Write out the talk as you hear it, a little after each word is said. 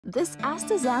This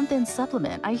astaxanthin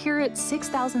supplement, I hear it's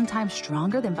 6,000 times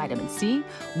stronger than vitamin C,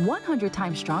 100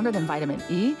 times stronger than vitamin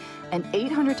E, and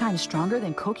 800 times stronger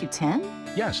than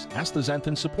CoQ10? Yes,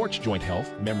 astaxanthin supports joint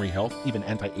health, memory health, even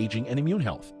anti-aging and immune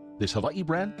health. This Hawaiʻi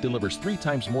brand delivers 3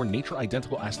 times more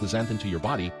nature-identical astaxanthin to your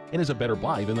body and is a better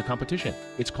buy than the competition.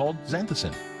 It's called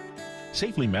Xanthicin.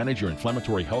 Safely manage your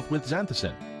inflammatory health with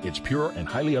Xanthicin. It's pure and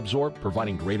highly absorbed,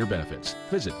 providing greater benefits.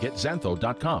 Visit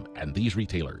getxantho.com and these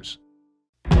retailers.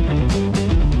 All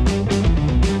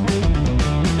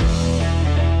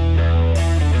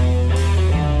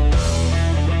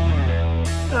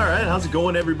right, how's it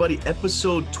going, everybody?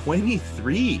 Episode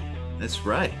 23. That's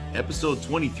right, episode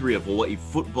 23 of Hawaiʻi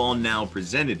Football Now,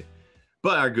 presented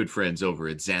by our good friends over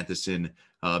at Xanthicin.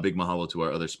 Big mahalo to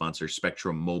our other sponsor,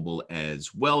 Spectrum Mobile,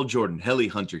 as well. Jordan, Helle,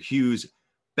 Hunter Hughes,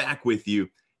 back with you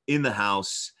in the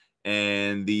house,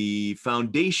 and the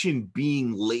foundation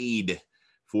being laid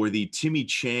for the Timmy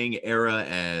Chang era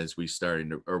as we're starting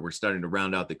to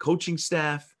round out the coaching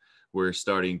staff. We're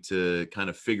starting to kind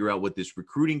of figure out what this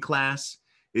recruiting class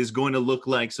is going to look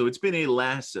like. So it's been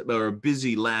a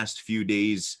busy last few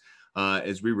days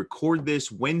as we record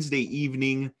this Wednesday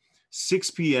evening,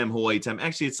 6 p.m. Hawaii time.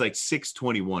 Actually, it's like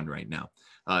 6:21 right now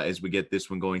as we get this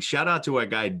one going. Shout out to our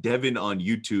guy Devin on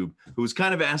YouTube, who was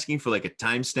kind of asking for like a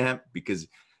timestamp because,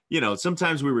 you know,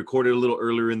 sometimes we record it a little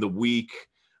earlier in the week.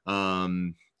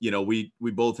 You know, we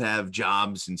both have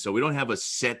jobs, and so we don't have a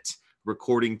set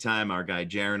recording time. Our guy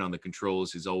Jaron on the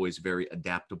controls is always very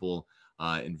adaptable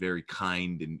and very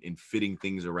kind in fitting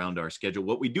things around our schedule.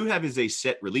 What we do have is a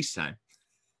set release time,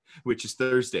 which is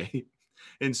Thursday.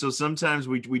 And so sometimes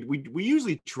we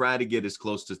usually try to get as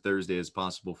close to Thursday as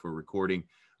possible for recording.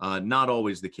 Not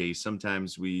always the case.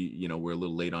 Sometimes we're a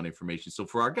little late on information. So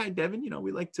for our guy Devin,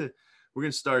 we're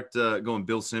going to start going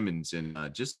Bill Simmons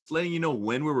and just letting you know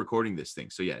when we're recording this thing.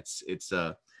 So yeah, it's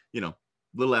a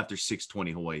little after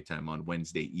 6:20 Hawaii time on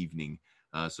Wednesday evening.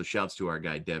 So shouts to our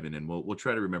guy Devin, and we'll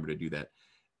try to remember to do that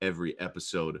every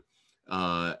episode.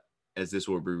 As this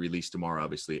will be released tomorrow,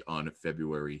 obviously, on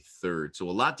February 3rd. So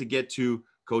a lot to get to.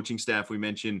 Coaching staff, we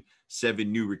mentioned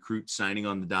 7 new recruits signing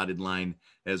on the dotted line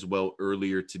as well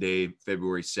earlier today,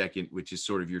 February 2nd, which is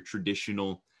sort of your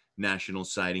traditional national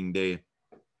signing day.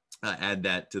 Add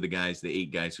that to the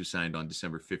 8 guys who signed on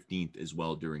December 15th as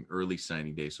well during early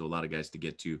signing day. So a lot of guys to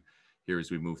get to here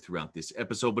as we move throughout this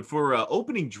episode. But for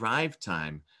opening drive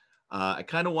time, I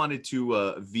kind of wanted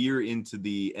to veer into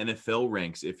the NFL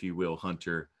ranks, if you will,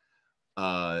 Hunter.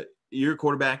 Your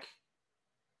quarterback,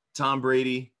 Tom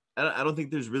Brady. I don't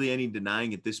think there's really any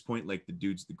denying at this point, like, the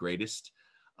dude's the greatest.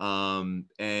 And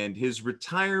his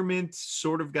retirement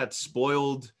sort of got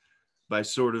spoiled by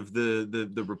sort of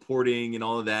the reporting and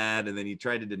all of that. And then he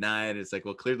tried to deny it. It's like,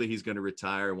 well, clearly he's going to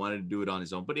retire, wanted to do it on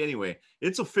his own. But anyway,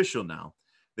 it's official now.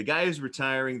 The guy is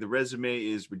retiring. The resume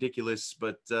is ridiculous.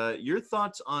 But your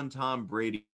thoughts on Tom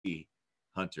Brady,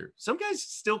 Hunter? Some guys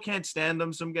still can't stand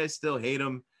him. Some guys still hate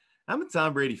him. I'm a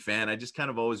Tom Brady fan. I just kind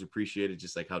of always appreciated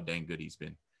just like how dang good he's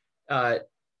been.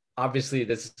 Obviously,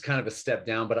 this is kind of a step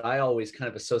down, but I always kind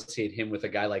of associate him with a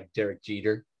guy like Derek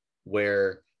Jeter,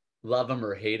 where love him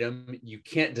or hate him, you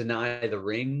can't deny the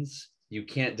rings. You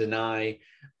can't deny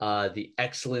the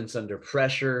excellence under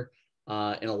pressure.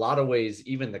 In a lot of ways,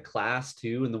 even the class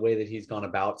too, and the way that he's gone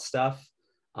about stuff.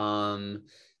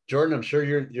 Jordan, I'm sure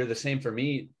you're the same for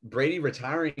me. Brady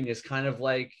retiring is kind of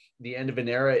like the end of an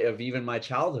era of even my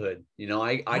childhood.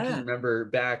 I can remember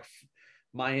back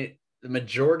the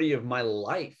majority of my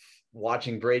life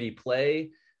watching Brady play,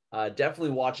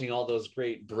 definitely watching all those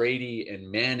great Brady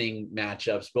and Manning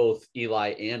matchups, both Eli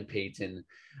and Peyton.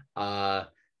 That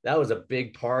was a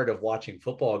big part of watching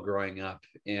football growing up.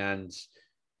 And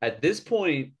at this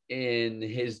point in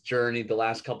his journey, the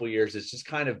last couple of years, it's just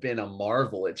kind of been a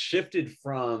marvel. It shifted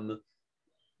from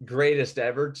greatest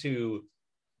ever to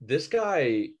this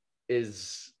guy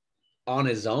is on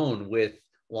his own with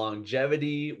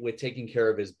longevity, with taking care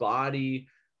of his body.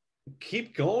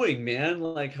 Keep going, man.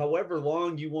 Like, however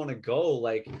long you want to go,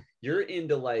 like, you're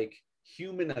into like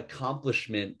human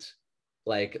accomplishment,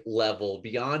 like, level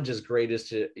beyond just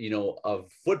greatest, of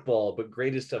football, but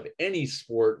greatest of any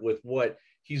sport, with what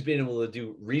he's been able to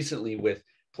do recently with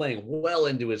playing well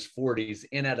into his 40s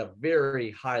and at a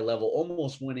very high level,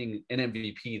 almost winning an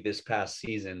MVP this past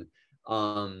season.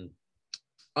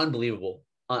 Unbelievable.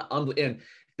 And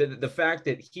the fact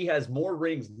that he has more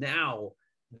rings now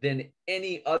than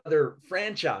any other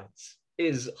franchise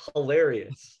is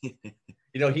hilarious.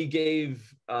 He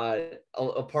gave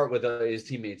a part with his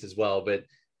teammates as well, but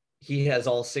he has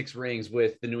all 6 rings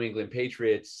with the New England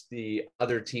Patriots. The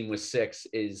other team with 6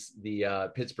 is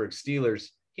the Pittsburgh Steelers.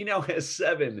 He now has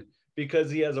 7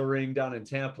 because he has a ring down in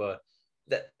Tampa.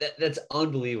 That's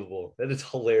unbelievable. That is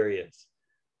hilarious.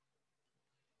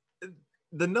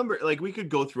 The number, like, we could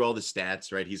go through all the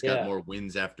stats, right? He's got more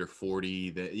wins after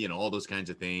 40, all those kinds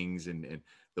of things. And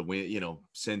the win,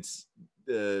 since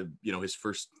his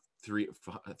first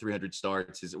 300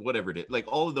 starts, is whatever it is, like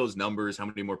all of those numbers, how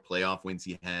many more playoff wins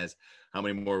he has, how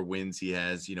many more wins he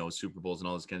has, Super Bowls and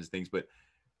all those kinds of things. But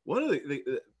one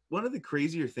of the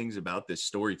crazier things about this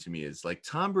story to me is, like,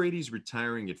 Tom Brady's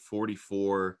retiring at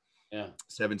 44,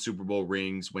 7 Super Bowl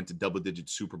rings, went to double-digit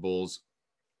Super Bowls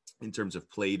in terms of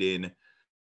played in.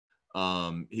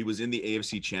 He was in the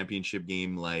AFC Championship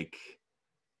game like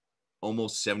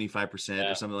almost 75%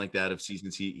 or something like that of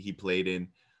seasons he played in.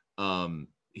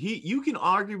 You can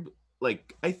argue,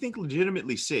 like, I think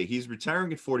legitimately say he's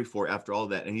retiring at 44 after all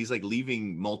that, and he's like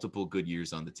leaving multiple good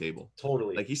years on the table.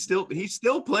 Totally. Like he's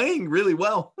still playing really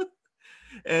well.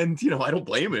 And I don't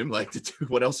blame him. Like,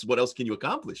 what else can you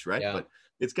accomplish, right? Yeah. But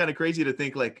it's kind of crazy to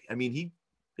think, like, I mean,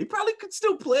 he probably could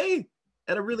still play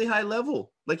at a really high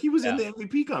level. Like, he was in the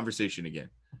MVP conversation again.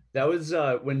 That was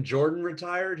when Jordan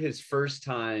retired, his first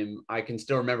time. I can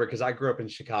still remember, because I grew up in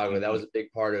Chicago. That was a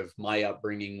big part of my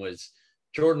upbringing. Was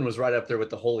Jordan was right up there with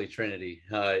the Holy Trinity.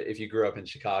 If you grew up in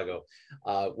Chicago,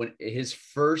 when his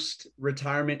first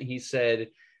retirement, he said,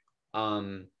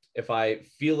 if I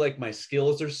feel like my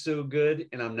skills are so good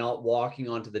and I'm not walking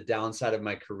onto the downside of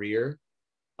my career,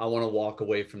 I want to walk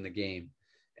away from the game.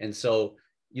 And so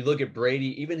you look at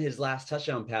Brady, even his last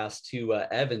touchdown pass to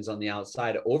Evans on the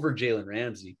outside over Jalen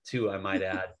Ramsey, too, I might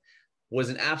add, was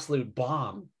an absolute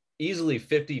bomb. Easily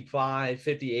 55,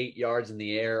 58 yards in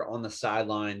the air on the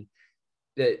sideline.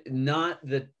 Not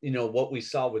that, what we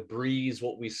saw with Breeze,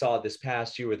 what we saw this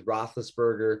past year with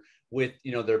Roethlisberger, with,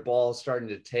 their ball starting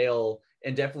to tail,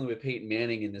 and definitely with Peyton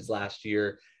Manning in his last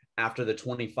year, after the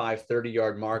 25,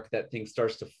 30-yard mark, that thing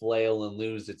starts to flail and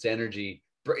lose its energy.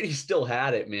 Brady still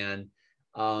had it, man.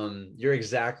 You're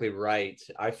exactly right.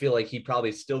 I feel like he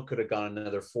probably still could have gone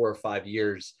another 4 or 5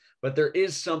 years, but there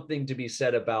is something to be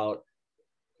said about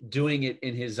doing it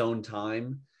in his own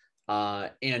time,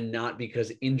 and not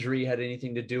because injury had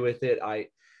anything to do with it.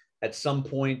 At some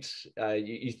point,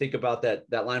 you think about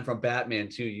that line from Batman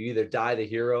too. You either die the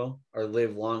hero or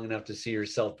live long enough to see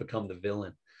yourself become the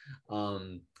villain.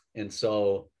 And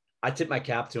so I tip my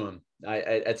cap to him.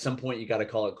 At some point, you got to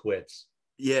call it quits.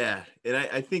 Yeah, and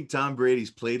I think Tom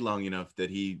Brady's played long enough that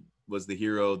he was the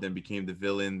hero, then became the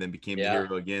villain, then became the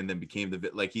hero again, then became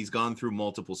like, he's gone through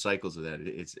multiple cycles of that.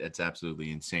 It's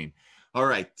absolutely insane. All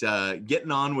right,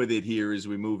 getting on with it here as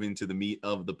we move into the meat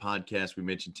of the podcast. We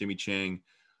mentioned Timmy Chang,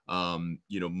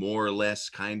 more or less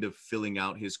kind of filling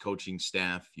out his coaching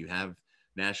staff. You have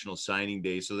National Signing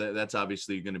Day, so that's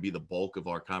obviously going to be the bulk of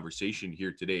our conversation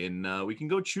here today. And we can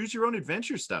go choose your own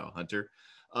adventure style, Hunter.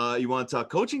 You want to talk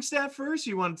coaching staff first? Or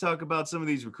you want to talk about some of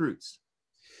these recruits?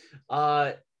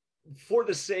 For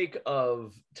the sake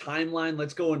of timeline,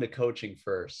 let's go into coaching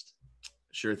first.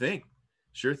 Sure thing.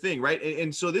 Right.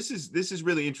 And so this is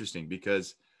really interesting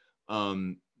because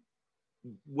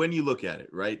when you look at it,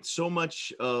 right, so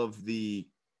much of the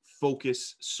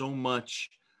focus, so much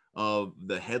of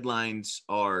the headlines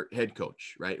are head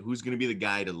coach, right? Who's going to be the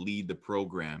guy to lead the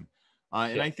program?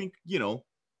 And I think,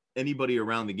 anybody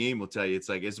around the game will tell you, it's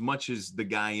like, as much as the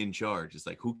guy in charge, it's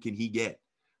like, who can he get?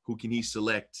 Who can he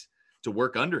select to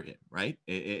work under him, right?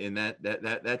 And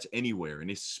that's anywhere,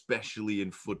 and especially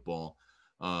in football,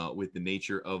 with the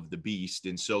nature of the beast.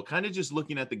 And so kind of just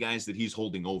looking at the guys that he's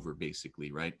holding over,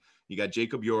 basically, right? You got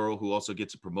Jacob Yoro, who also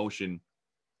gets a promotion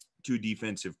to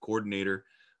defensive coordinator.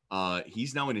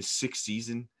 He's now in his 6th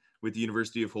season with the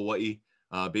University of Hawaiʻi.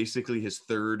 Basically his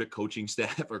 3rd coaching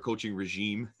staff or coaching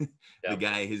regime. The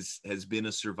guy has been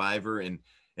a survivor, and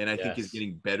I think is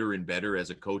getting better and better as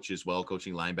a coach as well,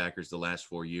 coaching linebackers the last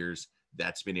 4 years.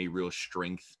 That's been a real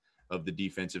strength of the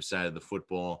defensive side of the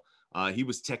football. He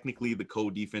was technically the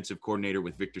co-defensive coordinator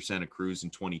with Victor Santa Cruz in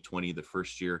 2020, the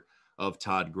first year of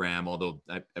Todd Graham. Although,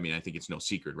 I think it's no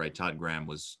secret, right? Todd Graham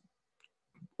was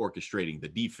orchestrating the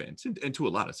defense and to a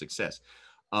lot of success.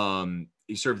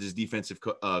 He served as defensive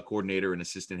coordinator and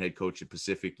assistant head coach at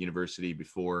Pacific University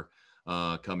before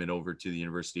coming over to the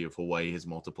University of Hawaiʻi. His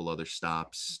multiple other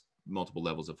stops, multiple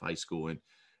levels of high school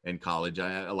and college.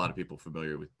 A lot of people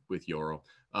familiar with Yoro.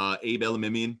 Abe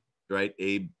Elamimian, right?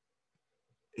 Abe,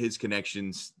 his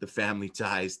connections, the family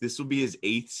ties. This will be his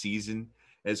 8th season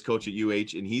as coach at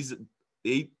UH, and he's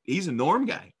a Norm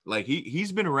guy. Like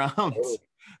he's been around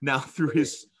now through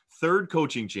his 3rd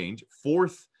coaching change,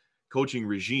 4th coaching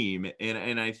regime,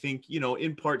 and I think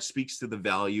in part speaks to the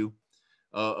value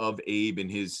of Abe and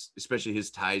especially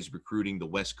his ties recruiting the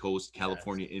West Coast,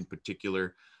 California in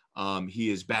particular. He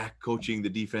is back coaching the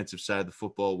defensive side of the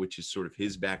football, which is sort of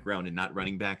his background and not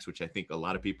running backs, which I think a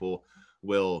lot of people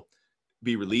will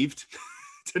be relieved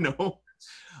to know.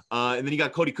 And then you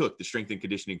got Cody Cook, the strength and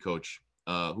conditioning coach,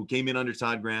 who came in under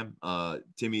Todd Graham.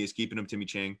 Timmy is keeping him, Timmy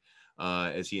Chang,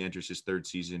 as he enters his third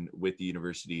season with the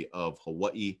University of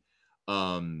Hawaiʻi.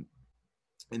 And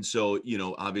so, you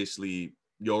know, obviously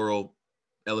Yoro,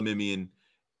 Elamimian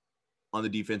on the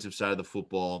defensive side of the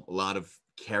football, a lot of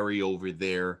carryover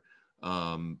there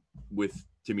with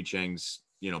Timmy Chang's,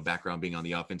 you know, background being on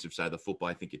the offensive side of the football.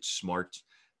 I think it's smart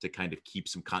to kind of keep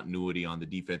some continuity on the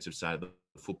defensive side of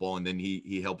the football. And then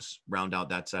he helps round out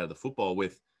that side of the football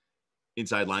with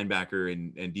inside linebacker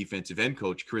and defensive end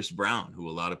coach Chris Brown, who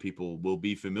a lot of people will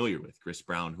be familiar with. Chris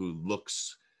Brown, who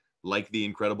looks like the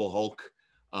Incredible Hulk,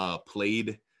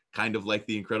 played kind of like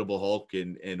the Incredible Hulk,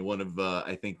 and one of,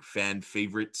 I think, fan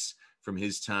favorites from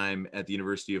his time at the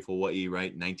University of Hawaiʻi,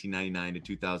 right? 1999 to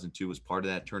 2002 was part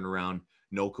of that turnaround.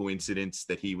 No coincidence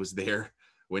that he was there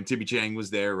when Timmy Chang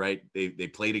was there, right? They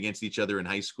played against each other in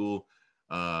high school.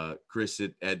 Chris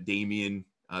at Damien,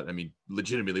 I mean,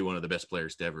 legitimately one of the best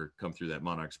players to ever come through that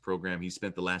Monarchs program. He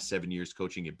spent the last 7 years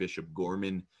coaching at Bishop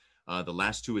Gorman, the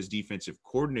last two as defensive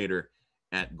coordinator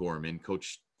at Gorman,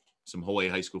 coached some Hawaii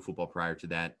high school football prior to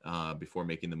that, before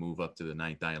making the move up to the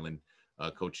Ninth Island,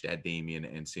 coached at Damien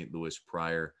and St. Louis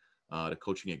prior to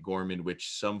coaching at Gorman,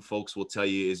 which some folks will tell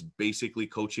you is basically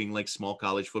coaching like small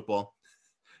college football,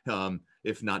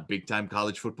 if not big time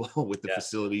college football, with the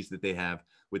facilities that they have,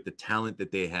 with the talent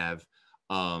that they have.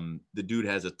 The dude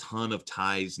has a ton of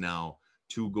ties now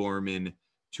to Gorman,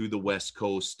 to the West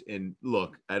Coast. And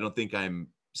look, I don't think I'm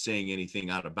saying anything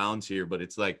out of bounds here, but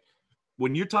it's like,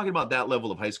 when you're talking about that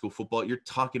level of high school football, you're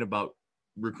talking about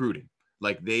recruiting.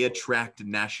 Like, they attract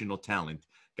national talent,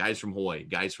 guys from Hawaii,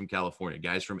 guys from California,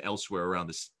 guys from elsewhere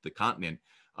around the continent,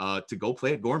 to go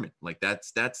play at Gorman. Like,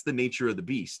 that's the nature of the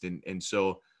beast. And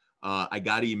so I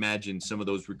got to imagine some of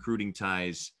those recruiting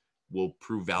ties will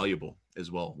prove valuable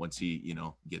as well once he, you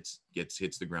know, hits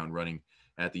the ground running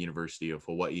at the University of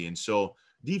Hawaiʻi. And so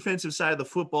defensive side of the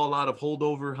football, a lot of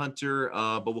holdover, Hunter,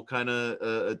 but we'll kind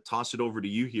of toss it over to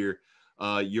you here.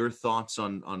 Your thoughts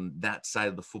on that side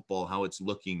of the football, how it's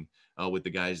looking with the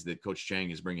guys that Coach Chang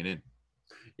is bringing in.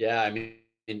 Yeah, I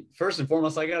mean, first and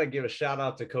foremost, I got to give a shout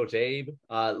out to Coach Abe.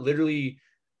 Literally,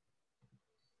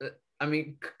 I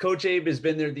mean, Coach Abe has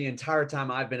been there the entire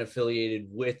time I've been affiliated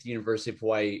with the University of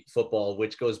Hawaiʻi football,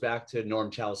 which goes back to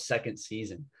Norm Chow's second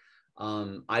season.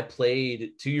 I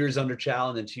played 2 years under Chow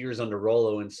and then 2 years under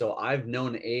Rolo. And so I've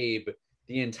known Abe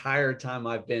the entire time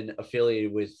I've been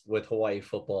affiliated with Hawaii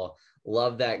football.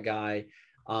 Love that guy.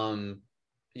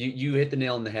 You hit the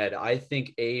nail on the head. I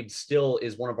think Abe still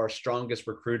is one of our strongest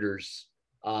recruiters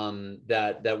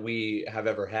that we have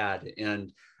ever had.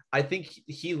 And I think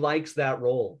he likes that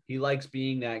role. He likes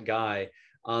being that guy.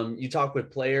 You talk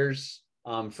with players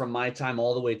from my time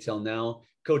all the way till now,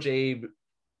 Coach Abe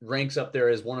ranks up there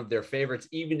as one of their favorites,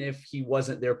 even if he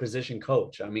wasn't their position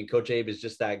coach. I mean, Coach Abe is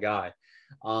just that guy.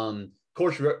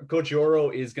 Coach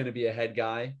Yoro is going to be a head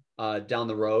guy down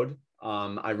the road.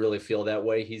 I really feel that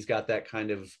way. He's got that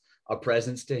kind of a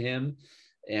presence to him.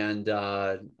 And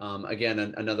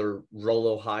again, another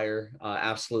Rolo hire.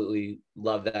 Absolutely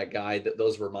love that guy.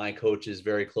 Those were my coaches,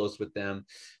 very close with them.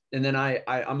 And then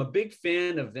I'm a big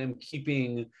fan of them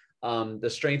keeping the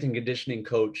strength and conditioning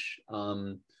coach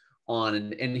on.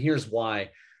 And here's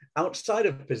why. Outside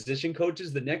of position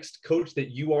coaches, the next coach that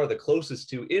you are the closest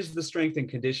to is the strength and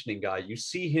conditioning guy. You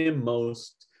see him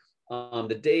most,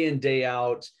 the day in, day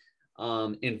out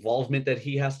involvement that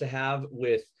he has to have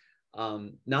with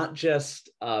not just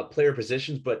player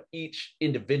positions, but each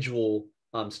individual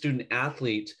student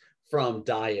athlete, from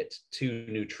diet to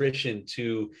nutrition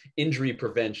to injury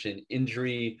prevention,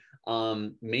 injury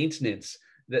maintenance.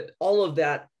 That all of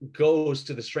that goes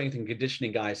to the strength and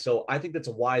conditioning guy. So I think that's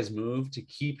a wise move to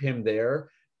keep him there,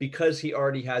 because he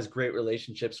already has great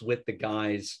relationships with the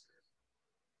guys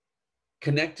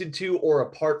connected to or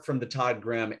apart from the Todd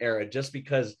Graham era, just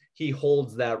because he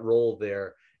holds that role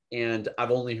there. And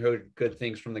I've only heard good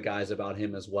things from the guys about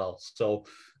him as well. So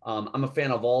I'm a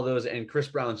fan of all those. And Chris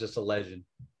Brown's just a legend.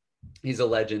 He's a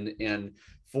legend. And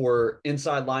for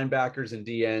inside linebackers and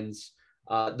DNs,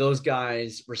 those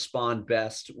guys respond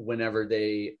best whenever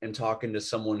they am talking to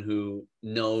someone who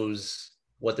knows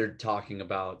what they're talking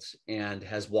about and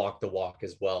has walked the walk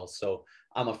as well. So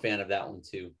I'm a fan of that one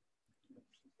too.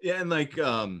 Yeah. And like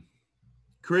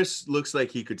Chris looks like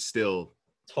he could still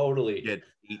totally get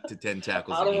 8 to 10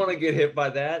 tackles. I don't want to get hit by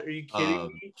that. Are you kidding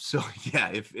me? So yeah,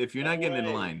 if you're not getting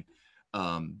in line,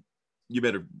 you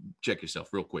better check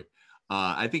yourself real quick.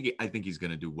 I think he's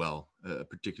going to do well,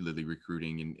 particularly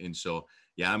recruiting. And so,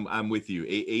 yeah, I'm with you.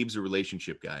 Abe's a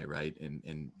relationship guy, right?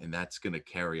 And that's going to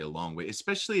carry a long way,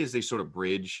 especially as they sort of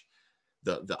bridge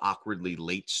the awkwardly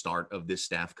late start of this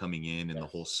staff coming in and the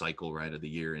whole cycle, right, of the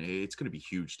year. And it's going to be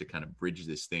huge to kind of bridge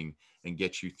this thing and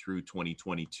get you through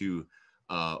 2022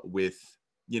 with,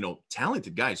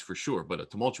 talented guys for sure, but a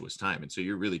tumultuous time. And so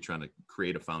you're really trying to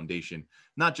create a foundation,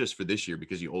 not just for this year,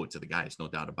 because you owe it to the guys, no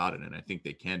doubt about it. And I think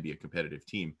they can be a competitive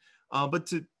team, but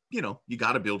to, you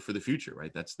got to build for the future,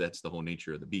 right? That's the whole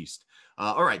nature of the beast.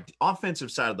 All right.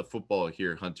 Offensive side of the football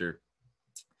here, Hunter.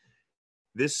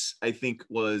 This, I think,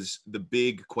 was the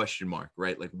big question mark,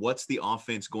 right? Like, what's the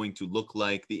offense going to look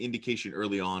like? The indication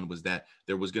early on was that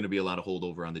there was going to be a lot of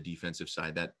holdover on the defensive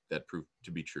side. That proved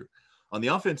to be true. On the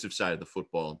offensive side of the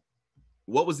football,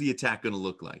 what was the attack going to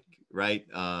look like, right?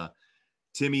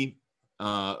 Timmy,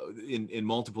 in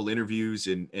multiple interviews,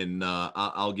 and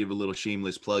I'll give a little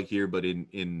shameless plug here, but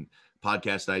in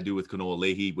podcast I do with Kanoa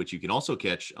Leahy, which you can also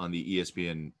catch on the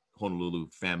ESPN Honolulu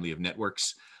family of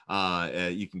networks.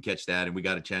 You can catch that. And we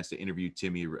got a chance to interview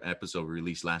Timmy. Episode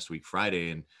released last week,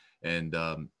 Friday. And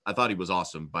I thought he was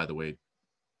awesome, by the way,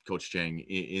 Coach Chang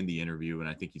in the interview. And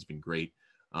I think he's been great,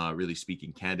 really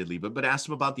speaking candidly, but asked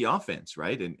him about the offense.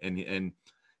 Right. And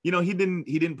he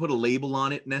didn't put a label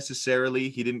on it necessarily.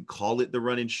 He didn't call it the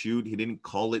run and shoot. He didn't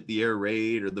call it the air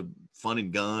raid or the fun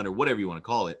and gun or whatever you want to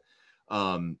call it,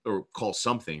 or call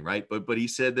something. Right. But he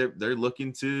said they're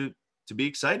looking to be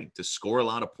exciting, to score a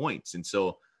lot of points. And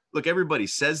so, look, everybody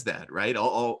says that, right?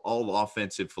 All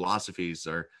offensive philosophies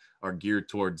are geared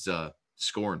towards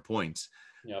scoring points.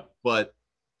 Yeah. But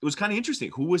it was kind of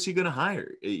interesting. Who was he going to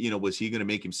hire? Was he going to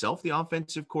make himself the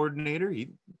offensive coordinator? He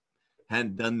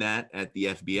hadn't done that at the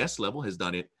FBS level, has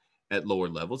done it at lower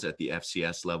levels, at the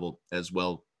FCS level, as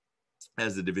well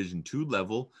as the Division II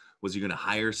level. Was he going to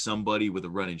hire somebody with a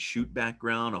run and shoot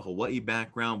background, a Hawaii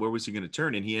background? Where was he going to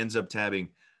turn? And he ends up having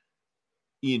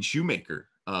Ian Shoemaker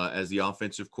as the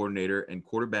offensive coordinator and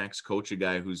quarterbacks coach, a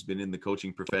guy who's been in the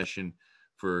coaching profession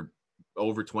for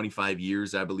over 25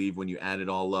 years, I believe, when you add it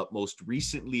all up. Most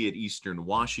recently at Eastern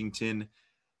Washington,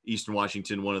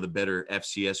 one of the better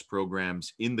FCS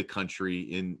programs in the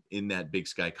country in that Big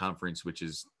Sky Conference, which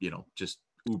is, just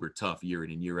uber tough year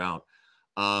in and year out.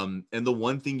 And the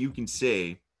one thing you can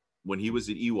say when he was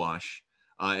at EWASH,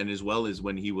 and as well as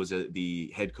when he was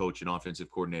the head coach and offensive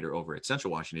coordinator over at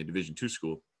Central Washington Division II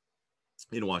school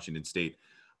in Washington State,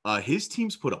 his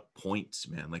teams put up points,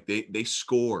 man. Like they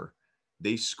score,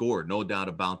 no doubt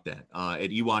about that. At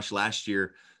EWASH last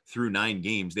year, through 9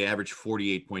 games, they averaged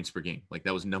 48 points per game. Like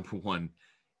that was number 1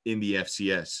 in the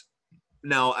FCS.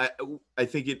 Now, I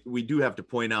think we do have to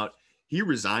point out he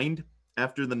resigned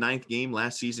after the 9th game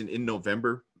last season in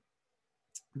November.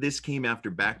 This came after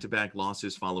back-to-back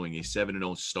losses following a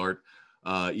 7-0 start.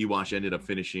 EWASH ended up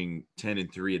finishing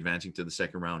 10-3, advancing to the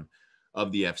second round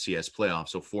of the FCS playoffs.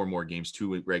 So 4 more games,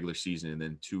 2 regular season, and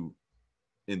then 2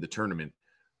 in the tournament.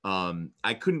 I'm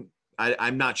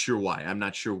not sure why. I'm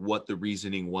not sure what the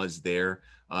reasoning was there.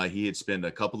 He had spent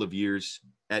a couple of years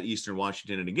at Eastern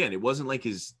Washington. And again, it wasn't like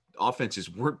his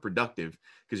offenses weren't productive,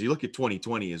 because you look at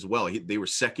 2020 as well. They were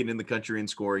 2nd in the country in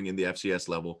scoring in the FCS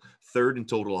level, 3rd in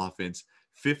total offense,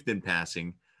 5th in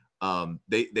passing.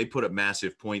 They put up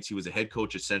massive points. He was a head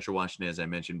coach at Central Washington, as I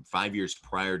mentioned, 5 years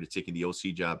prior to taking the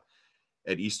OC job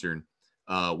at Eastern.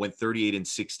 Went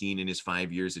 38-16 in his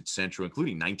 5 years at Central,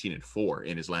 including 19-4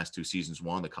 in his last 2 seasons.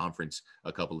 Won the conference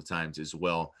a couple of times as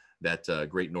well. That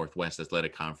Great Northwest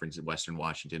Athletic Conference in Western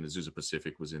Washington, Azusa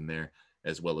Pacific was in there,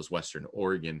 as well as Western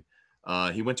Oregon.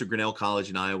 He went to Grinnell College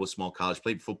in Iowa, small college,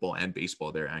 played football and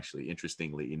baseball there, actually,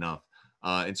 interestingly enough.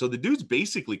 And so the dude's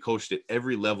basically coached at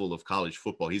every level of college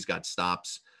football. He's got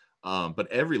stops,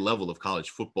 but every level of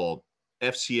college football,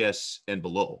 FCS and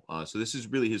below. So this is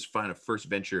really his first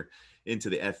venture into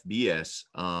the FBS.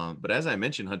 But as I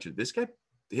mentioned, Hunter, this guy,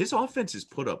 his offense has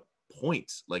put up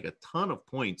points, like a ton of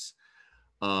points.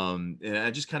 And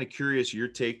I'm just kind of curious your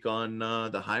take on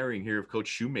the hiring here of Coach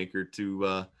Shoemaker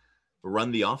to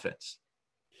run the offense.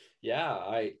 Yeah,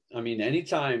 I mean,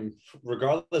 anytime,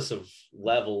 regardless of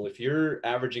level, if you're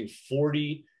averaging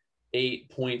 48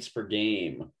 points per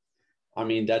game, I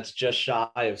mean, that's just shy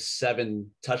of 7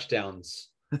 touchdowns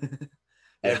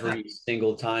every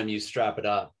single time you strap it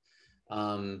up.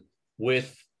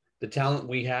 With the talent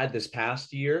we had this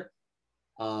past year,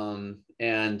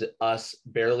 and us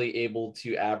barely able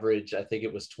to average, I think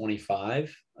it was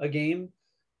 25 a game,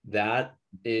 that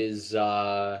is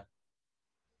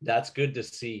that's good to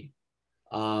see,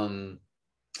 to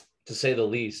say the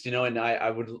least. And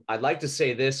I'd like to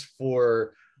say this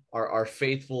for our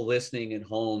faithful listening at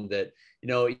home, that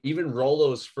even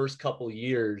Rolo's first couple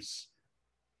years,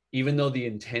 even though the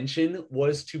intention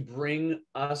was to bring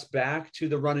us back to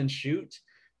the run and shoot,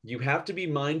 you have to be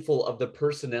mindful of the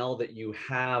personnel that you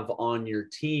have on your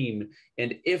team.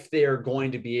 And if they're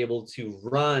going to be able to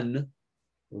run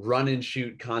and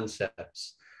shoot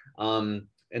concepts. And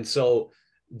so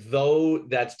though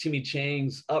that's Timmy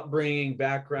Chang's upbringing,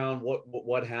 background,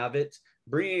 what have it,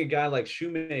 bringing a guy like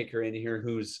Shoemaker in here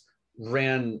who's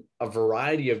ran a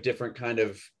variety of different kind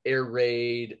of air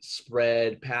raid,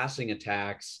 spread, passing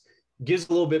attacks, gives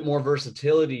a little bit more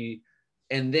versatility,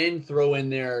 and then throw in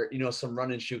there, some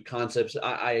run and shoot concepts.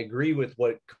 I agree with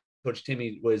what Coach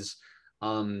Timmy was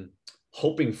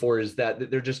hoping for, is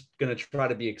that they're just going to try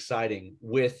to be exciting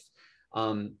with,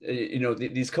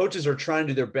 these coaches are trying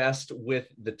to do their best with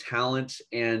the talent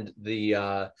and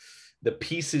the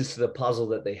pieces to the puzzle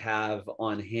that they have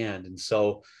on hand. And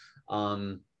so,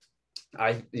 looking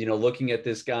at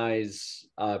this guy's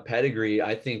pedigree,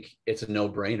 I think it's a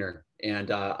no-brainer.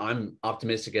 And I'm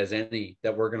optimistic as any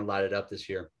that we're going to light it up this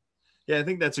year. Yeah, I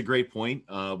think that's a great point.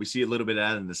 We see a little bit of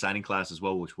that in the signing class as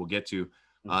well, which we'll get to.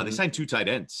 They signed 2 tight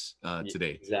ends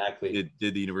today. Exactly.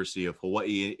 Did the University of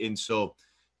Hawaii. And so,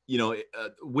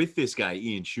 with this guy,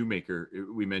 Ian Shoemaker,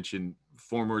 we mentioned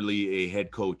formerly a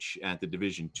head coach at the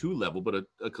Division II level, but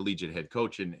a collegiate head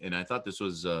coach. And I thought this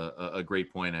was a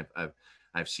great point.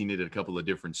 I've seen it at a couple of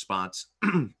different spots.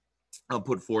 I'll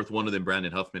put forth one of them,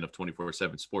 Brandon Huffman of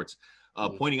 24/7 Sports,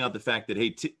 pointing out the fact that,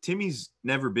 hey, Timmy's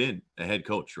never been a head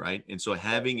coach, right? And so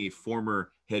having a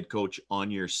former head coach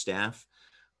on your staff,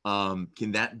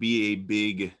 can that be a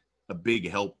big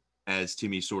help as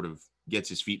Timmy sort of gets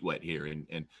his feet wet here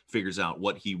and figures out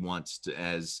what he wants to,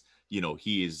 as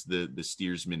he is the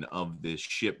steersman of this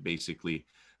ship basically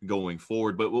going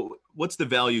forward. But what's the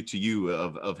value to you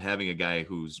of having a guy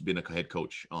who's been a head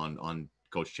coach on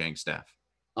Coach Chang's staff?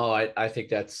 Oh, I think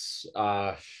that's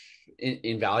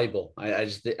invaluable. I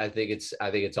think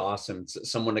it's awesome. It's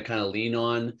someone to kind of lean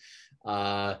on,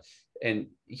 and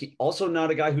he also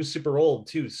not a guy who's super old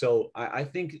too. So I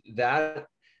think that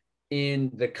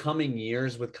in the coming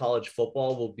years with college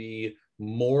football will be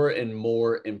more and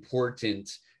more important,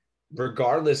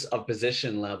 regardless of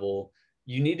position level.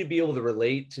 You need to be able to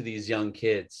relate to these young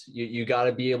kids. You got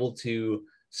to be able to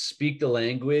speak the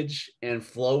language and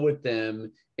flow with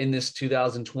them in this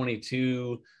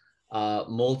 2022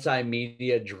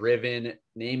 multimedia driven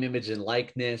name, image, and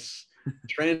likeness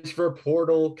transfer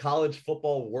portal college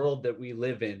football world that we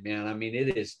live in, man. I mean,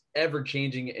 it is ever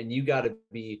changing, and you got to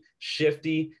be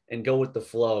shifty and go with the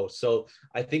flow. So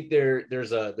I think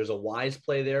there's a wise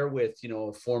play there with,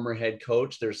 a former head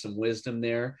coach. There's some wisdom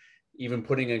there, even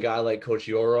putting a guy like Coach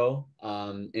Yoro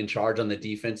in charge on the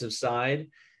defensive side.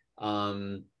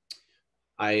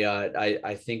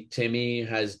 I think Timmy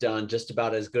has done just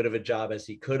about as good of a job as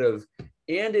he could have,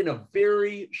 and in a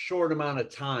very short amount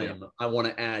of time. Yeah. I want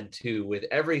to add too, with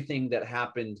everything that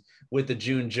happened with the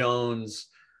June Jones,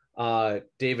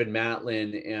 David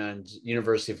Matlin, and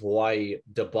University of Hawaii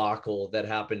debacle that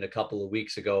happened a couple of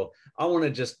weeks ago. I want to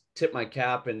just tip my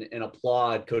cap and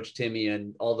applaud Coach Timmy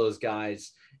and all those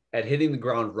guys at hitting the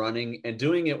ground running and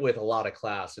doing it with a lot of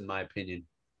class, in my opinion.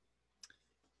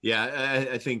 Yeah,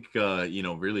 I think,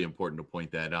 really important to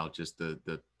point that out, just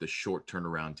the short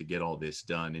turnaround to get all this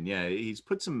done. And yeah, he's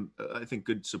put some, I think,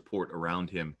 good support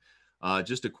around him.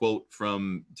 Just a quote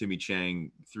from Timmy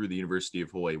Chang through the University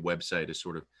of Hawaii website is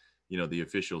sort of, the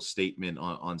official statement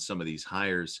on some of these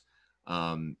hires.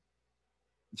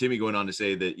 Timmy going on to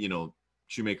say that,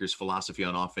 Shoemaker's philosophy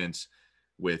on offense,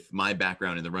 with my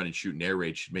background in the run and shoot and air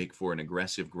raid, should make for an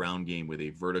aggressive ground game with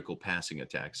a vertical passing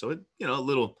attack. So, a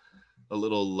little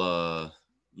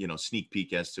sneak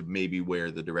peek as to maybe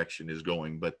where the direction is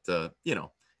going. But,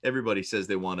 everybody says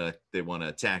they want to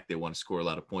attack. They want to score a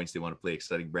lot of points. They want to play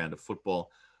exciting brand of football.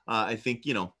 I think,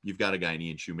 you've got a guy in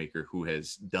Ian Shoemaker who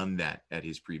has done that at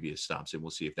his previous stops, and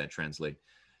we'll see if that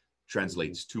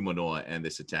translates to Manoa and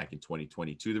this attack in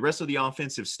 2022. The rest of the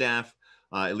offensive staff,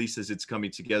 at least as it's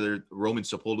coming together, Roman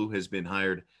Sapolu has been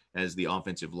hired as the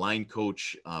offensive line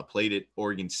coach, played at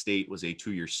Oregon State, was a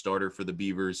 2-year starter for the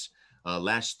Beavers.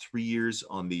 Last 3 years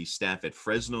on the staff at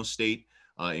Fresno State,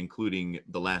 including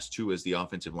the last 2 as the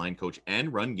offensive line coach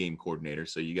and run game coordinator.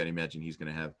 So you got to imagine he's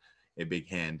going to have a big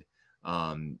hand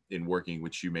in working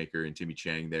with Shoemaker and Timmy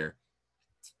Chang there,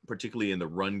 particularly in the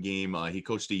run game. He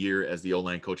coached a year as the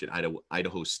O-line coach at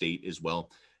Idaho State as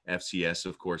well. FCS,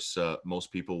 of course,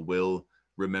 most people will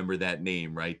remember that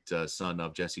name, right? Son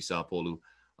of Jesse Sapolu.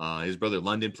 His brother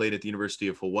London played at the University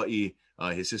of Hawaii.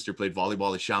 His sister played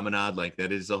volleyball at Chaminade. Like,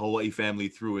 that is a Hawaii family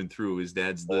through and through. His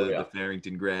dad's the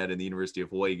Farrington grad and the University of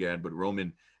Hawaii grad, but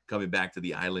Roman coming back to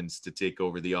the islands to take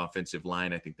over the offensive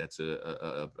line. I think that's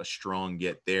a strong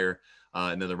get there.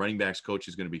 And then the running backs coach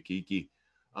is going to be Kiki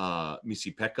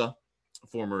Misipeka,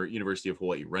 former University of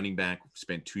Hawaiʻi running back,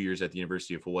 spent 2 years at the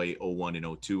University of Hawaiʻi, 01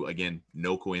 and 02. Again,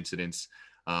 no coincidence.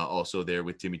 Also there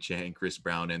with Timmy Chang, Chris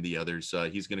Brown, and the others.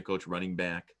 He's going to coach running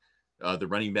back. The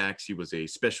running backs, he was a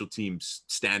special teams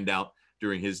standout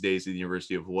during his days at the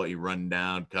University of Hawaiʻi, run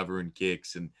down, covering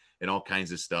kicks, and all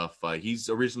kinds of stuff. He's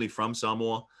originally from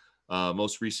Samoa.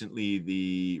 Most recently,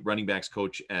 the running backs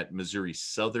coach at Missouri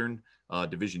Southern,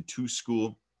 Division II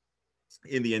school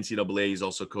in the NCAA. He's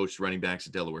also coached running backs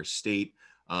at Delaware State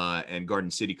and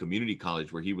Garden City Community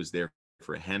College, where he was there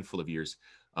for a handful of years.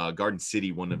 Garden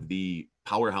City, one of the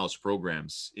powerhouse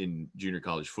programs in junior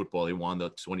college football. They won the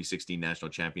 2016 national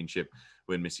championship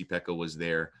when Missy Pekka was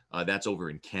there. That's over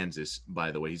in Kansas, by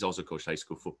the way. He's also coached high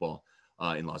school football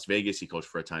in Las Vegas. He coached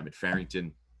for a time at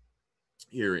Farrington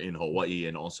here in Hawaii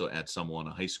and also at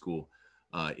Samoana High School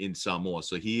in Samoa.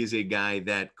 So he is a guy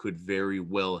that could very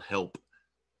well help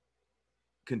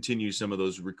continue some of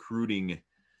those recruiting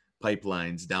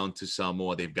pipelines down to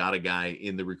Samoa. They've got a guy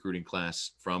in the recruiting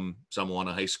class from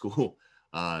Samoana High School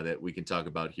that we can talk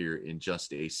about here in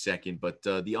just a second. But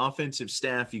the offensive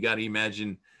staff, you got to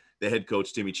imagine the head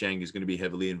coach, Timmy Chang, is going to be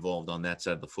heavily involved on that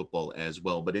side of the football as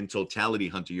well. But in totality,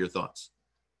 Hunter, your thoughts?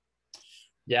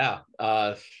 Yeah,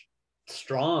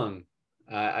 strong.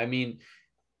 I mean,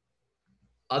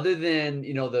 other than,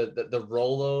 the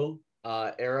Rolo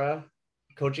era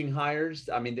coaching hires,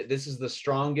 I mean, this is the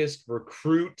strongest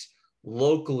recruit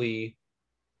locally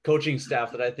coaching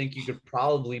staff that I think you could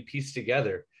probably piece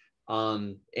together.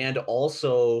 And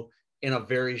also in a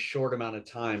very short amount of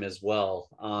time as well.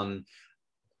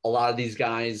 A lot of these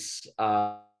guys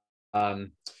are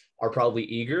probably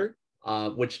eager,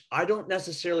 which I don't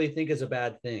necessarily think is a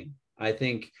bad thing. I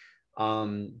think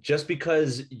just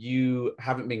because you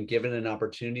haven't been given an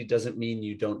opportunity doesn't mean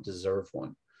you don't deserve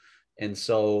one. And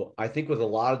so I think with a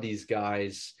lot of these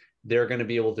guys, they're going to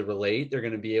be able to relate. They're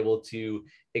going to be able to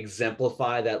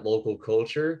exemplify that local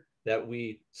culture that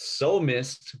we so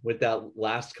missed with that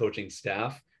last coaching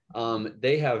staff.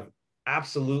 They have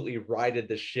absolutely righted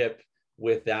the ship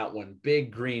with that one.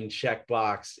 Big green check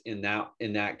box in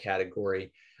that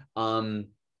category. And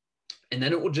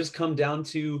then it will just come down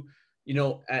to,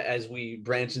 as we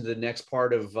branch into the next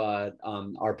part of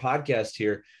our podcast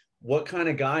here, what kind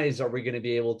of guys are we going to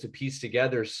be able to piece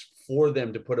together for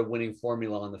them to put a winning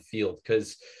formula on the field?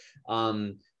 Because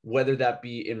whether that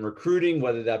be in recruiting,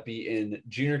 whether that be in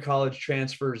junior college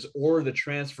transfers or the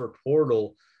transfer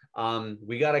portal,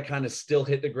 we got to kind of still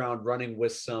hit the ground running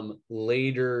with some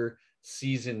later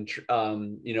season,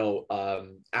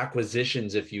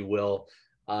 acquisitions, if you will,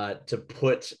 to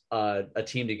put a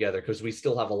team together, because we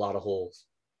still have a lot of holes.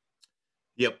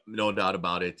 Yep, no doubt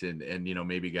about it. And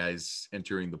maybe guys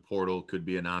entering the portal could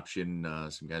be an option.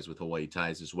 Some guys with Hawaii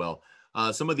ties as well.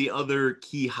 Some of the other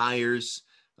key hires,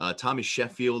 Tommy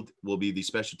Sheffield will be the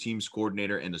special teams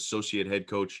coordinator and associate head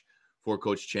coach for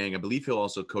Coach Chang. I believe he'll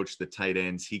also coach the tight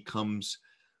ends. He comes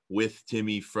with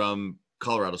Timmy from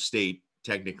Colorado State,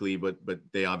 technically, but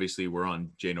they obviously were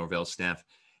on Jay Norvell's staff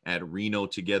at Reno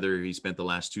together. He spent the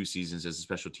last 2 seasons as a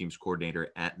special teams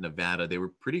coordinator at Nevada. They were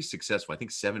pretty successful. I think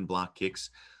 7 block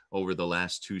kicks over the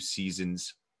last 2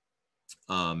 seasons.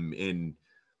 And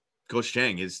Coach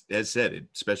Chang has said it.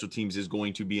 Special teams is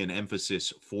going to be an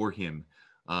emphasis for him.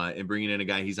 And bringing in a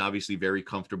guy he's obviously very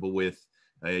comfortable with.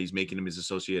 He's making him his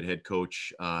associate head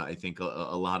coach. I think a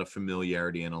lot of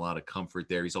familiarity and a lot of comfort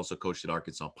there. He's also coached at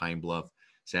Arkansas Pine Bluff,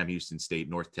 Sam Houston State,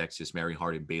 North Texas, Mary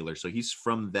Hardin, Baylor. So he's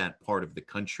from that part of the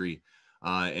country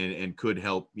and could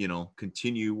help,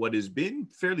 continue what has been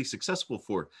fairly successful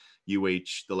for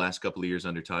UH the last couple of years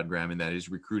under Todd Graham, and that is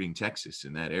recruiting Texas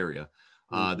in that area.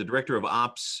 The director of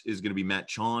ops is going to be Matt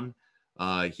Chon.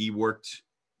 He worked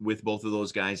with both of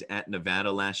those guys at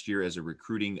Nevada last year as a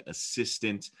recruiting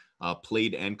assistant,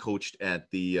 played and coached at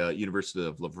the University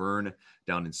of Laverne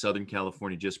down in Southern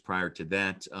California just prior to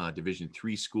that, Division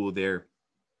III school there.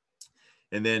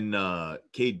 And then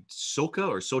Cade Socha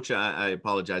or Socha, I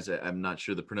apologize. I'm not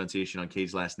sure the pronunciation on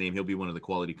Cade's last name. He'll be one of the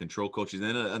quality control coaches. And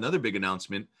then another big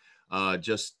announcement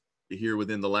just here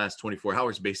within the last 24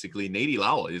 hours, basically, Nate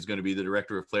Lawa is going to be the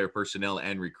director of player personnel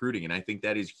and recruiting. And I think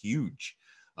that is huge.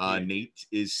 Nate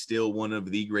is still one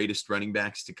of the greatest running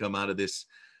backs to come out of this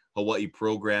Hawaii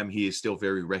program. He is still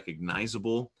very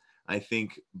recognizable, I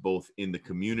think, both in the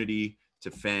community, to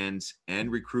fans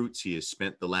and recruits. He has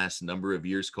spent the last number of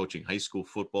years coaching high school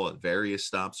football at various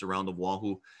stops around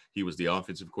Oahu. He was the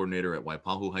offensive coordinator at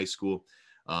Waipahu High School.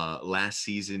 Last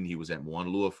season, he was at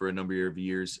Moanalua for a number of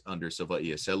years under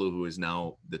Sava'i Aselu, who is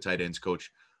now the tight ends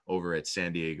coach over at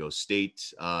San Diego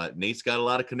State. Nate's got a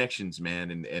lot of connections,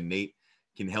 man, and Nate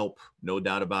can help, no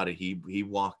doubt about it. He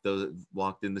walked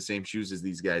in the same shoes as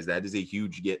these guys. That is a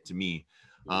huge get to me.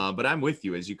 But I'm with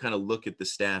you as you kind of look at the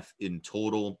staff in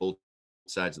total, both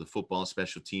sides of the football,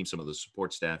 special teams, some of the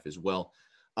support staff as well.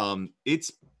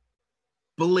 It's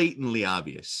blatantly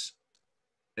obvious,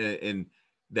 and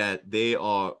that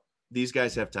these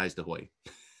guys have ties to Hawaii.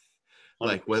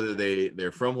 Like 100%. Whether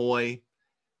they're from Hawaii,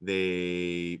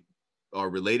 they are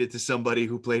related to somebody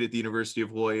who played at the University of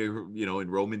Hawaii, you know, in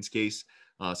Roman's case,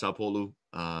 Sao Paulo.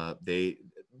 The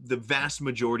vast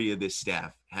majority of this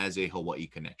staff has a Hawaii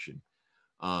connection.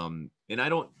 And I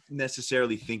don't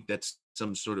necessarily think that's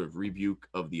some sort of rebuke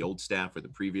of the old staff or the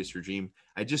previous regime.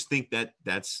 I just think that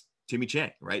that's Timmy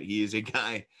Chang, right? He is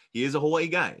a Hawaii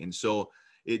guy. And so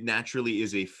it naturally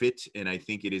is a fit. And I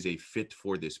think it is a fit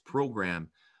for this program,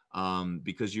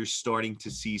 because you're starting to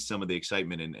see some of the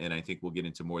excitement. And I think we'll get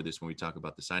into more of this when we talk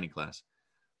about the signing class,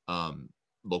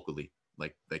 locally,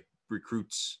 like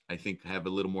recruits, I think, have a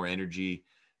little more energy.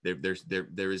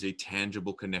 There is a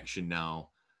tangible connection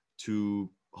now to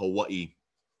Hawaii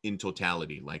in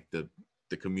totality, like the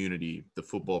community, the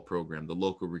football program, the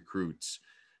local recruits,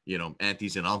 you know,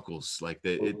 aunties and uncles, like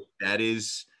that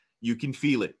is, you can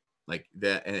feel it like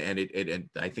that. And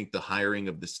I think the hiring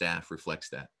of the staff reflects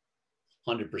that.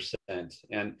 100%.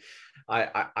 And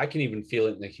I can even feel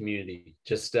it in the community.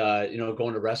 Just, you know,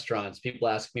 going to restaurants, people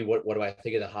ask me, what do I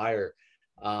think of the hire?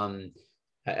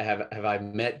 Have I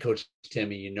met Coach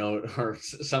Timmy, you know, or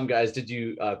some guys, did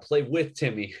you play with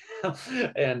Timmy?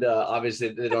 And obviously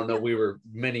they don't know we were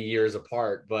many years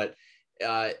apart, but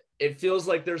it feels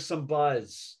like there's some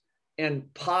buzz,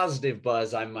 and positive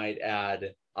buzz, I might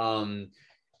add, in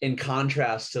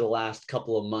contrast to the last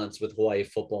couple of months with Hawaii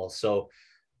football. So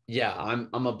yeah,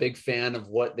 I'm a big fan of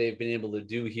what they've been able to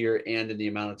do here and in the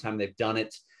amount of time they've done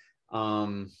it.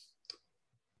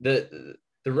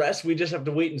 The rest, we just have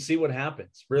to wait and see what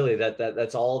happens. Really,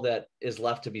 that's all that is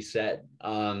left to be said.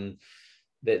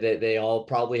 They all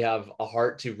probably have a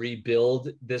heart to rebuild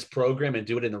this program and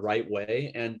do it in the right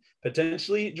way. And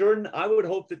potentially, Jordan, I would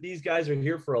hope that these guys are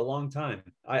here for a long time.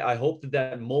 I hope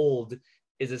that mold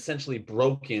is essentially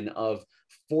broken of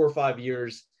 4 or 5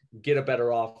 years, get a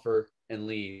better offer, and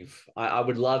leave. I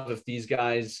would love if these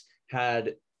guys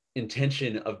had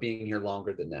intention of being here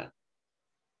longer than that.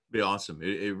 Be awesome.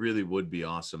 It really would be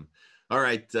awesome. All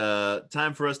right.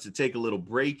 Time for us to take a little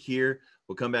break here.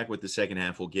 We'll come back with the second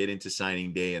half. We'll get into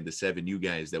signing day and the 7 new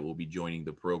guys that will be joining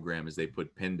the program as they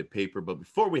put pen to paper. But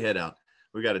before we head out,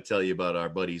 we got to tell you about our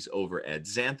buddies over at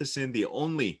Xanthicin, the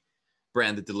only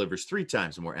brand that delivers 3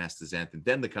 times more astaxanthin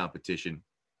than the competition.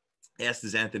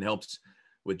 Astaxanthin helps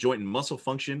with joint and muscle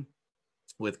function,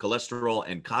 with cholesterol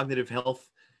and cognitive health.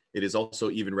 It is also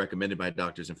even recommended by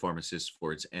doctors and pharmacists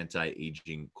for its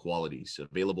anti-aging qualities.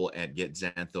 Available at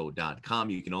getxantho.com.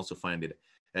 You can also find it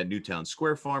at Newtown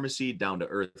Square Pharmacy, Down to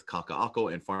Earth,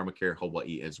 Kaka'ako, and Pharmacare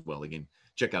Hawaii as well. Again,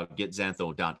 check out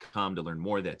getxantho.com to learn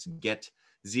more. That's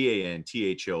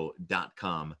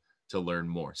getxantho.com to learn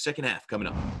more. Second half coming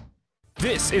up.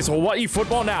 This is Hawaiʻi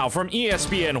Football Now from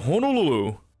ESPN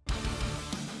Honolulu.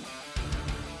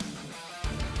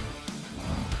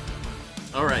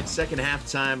 All right, second half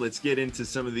time. Let's get into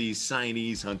some of these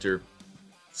signees, Hunter.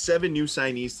 7 new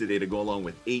signees today to go along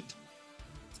with 8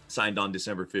 signed on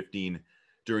December 15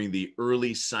 during the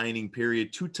early signing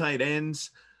period. 2 tight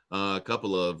ends, a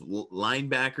couple of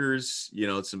linebackers, you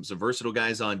know, some versatile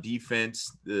guys on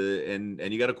defense, and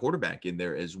you got a quarterback in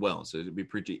there as well. So it'll be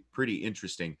pretty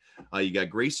interesting. You got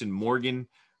Grayson Morgan,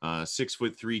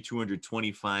 6'3",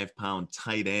 225-pound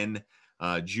tight end.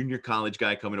 Junior college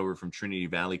guy coming over from Trinity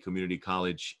Valley Community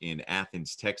College in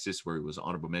Athens, Texas, where he was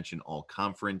honorable mention all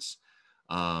conference.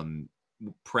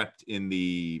 Prepped in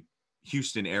the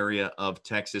Houston area of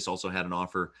Texas, also had an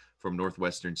offer from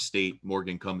Northwestern State.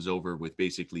 Morgan comes over with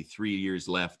basically 3 years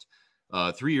left,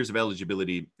 3 years of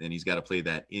eligibility, and he's got to play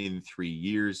that in 3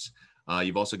 years.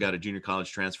 You've also got a junior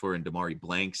college transfer in Damari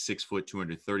Blank, 6',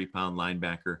 230-pound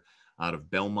linebacker out of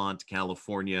Belmont,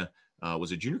 California.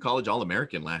 Was a junior college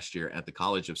All-American last year at the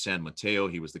College of San Mateo.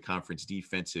 He was the conference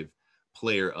defensive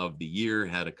player of the year,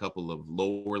 had a couple of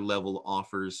lower level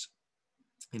offers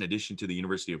in addition to the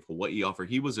University of Hawaii offer.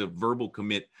 He was a verbal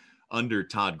commit under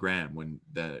Todd Graham when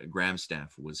the Graham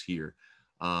staff was here.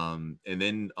 And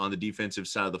then on the defensive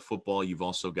side of the football, you've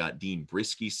also got Dean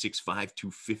Brisky, 6'5",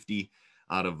 250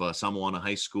 out of Samoana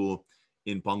High School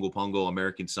in Pongo Pongo,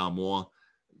 American Samoa.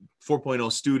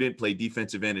 4.0 student, played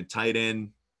defensive end and tight end.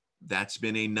 That's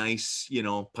been a nice,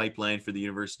 pipeline for the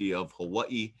University of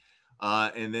Hawaii.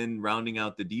 And then rounding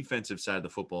out the defensive side of the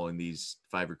football in these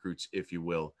 5 recruits, if you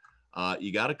will,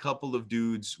 You got a couple of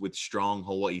dudes with strong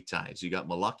Hawaii ties. You got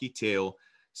Malaki Teo,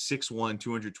 6'1",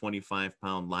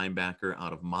 225-pound linebacker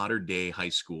out of Modern Day High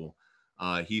School.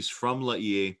 He's from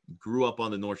Laie, grew up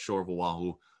on the North Shore of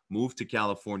Oahu, moved to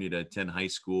California to attend high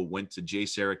school, went to J.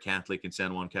 Sarah Catholic in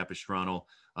San Juan Capistrano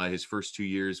his first 2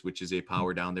 years, which is a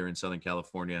power down there in Southern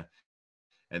California,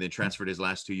 and then transferred his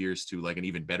last 2 years to like an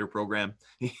even better program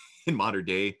in Modern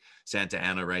Day, Santa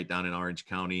Ana, right down in Orange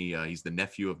County. He's the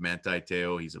nephew of Manti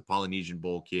Teo. He's a Polynesian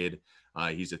Bowl kid.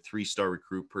 He's a 3-star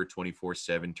recruit per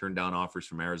 24/7, turned down offers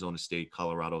from Arizona State,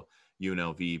 Colorado,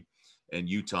 UNLV, and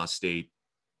Utah State.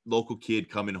 Local kid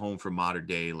coming home from Modern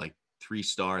Day, like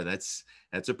 3-star. That's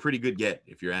a pretty good get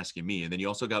if you're asking me. And then you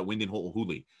also got Wyndon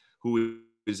Ho'ohuli, who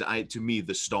is, to me,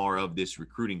 the star of this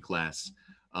recruiting class.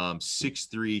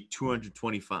 6'3",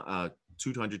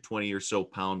 220 or so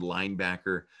pound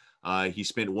linebacker. He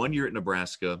spent 1 year at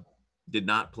Nebraska, did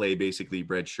not play, basically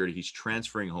redshirted. He's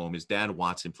transferring home. His dad,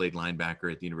 Watson, played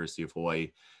linebacker at the University of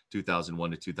Hawaiʻi,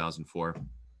 2001 to 2004,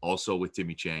 also with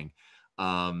Timmy Chang.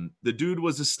 The dude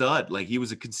was a stud. Like, he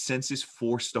was a consensus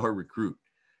 4-star recruit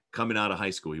coming out of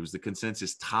high school. He was the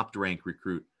consensus top-ranked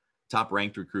recruit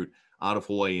out of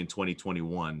Hawaii in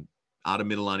 2021, out of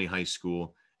Mililani High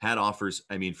School. Had offers,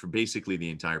 I mean, for basically the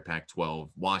entire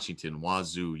Pac-12, Washington,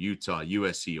 Wazoo, Utah,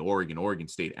 USC, Oregon, Oregon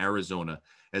State, Arizona,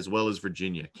 as well as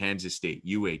Virginia, Kansas State,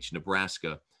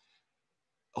 Nebraska.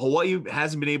 Hawaii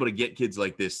hasn't been able to get kids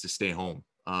like this to stay home.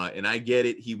 And I get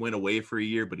it. He went away for a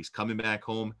year, but he's coming back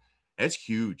home. That's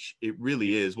huge. It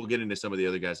really is. We'll get into some of the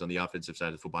other guys on the offensive side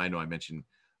of the football. I know I mentioned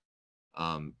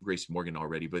Grayson Morgan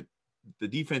already, but the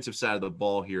defensive side of the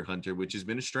ball here, Hunter, which has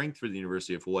been a strength for the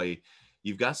University of Hawaii,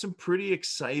 you've got some pretty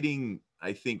exciting,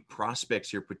 I think, prospects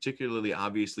here, particularly,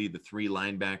 obviously, the 3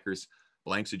 linebackers,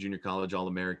 Blanks, a junior college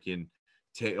All-American,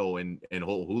 Teo and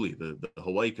Ho'ohuli, the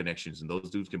Hawaii connections, and those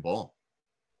dudes can ball.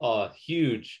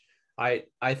 Huge. I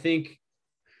think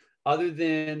other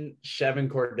than Chevin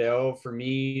Cordero, for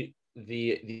me,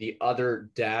 the other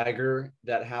dagger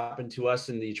that happened to us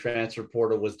in the transfer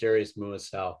portal was Darius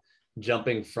Muasau,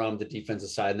 jumping from the defensive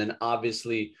side. And then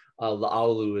obviously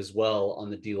La'aulu as well on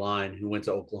the D-line, who went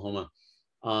to Oklahoma.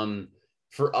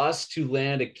 For us to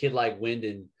land a kid like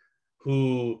Wyndon,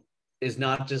 who is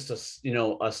not just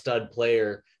a stud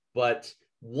player, but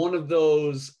one of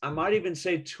those, I might even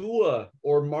say Tua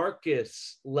or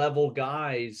Marcus level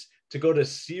guys to go to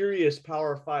serious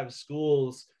Power 5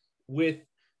 schools with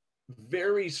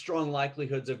very strong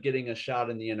likelihoods of getting a shot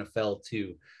in the NFL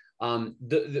too.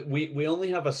 We only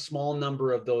have a small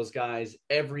number of those guys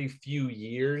every few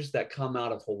years that come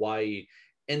out of Hawaii,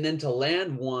 and then to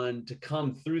land one to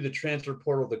come through the transfer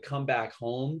portal to come back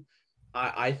home,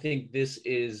 I think this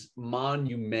is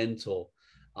monumental.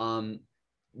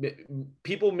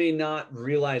 People may not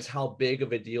realize how big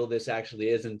of a deal this actually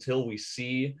is until we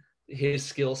see his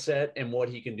skill set and what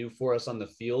he can do for us on the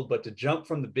field. But to jump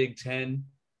from the Big Ten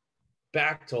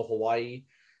back to Hawaii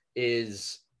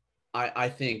is, I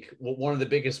think, one of the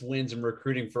biggest wins in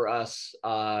recruiting for us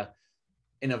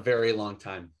in a very long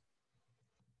time.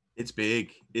 It's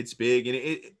big. It's big.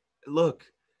 And look,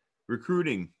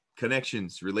 recruiting,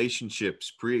 connections,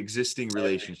 relationships, pre-existing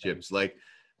relationships. Like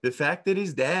the fact that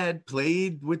his dad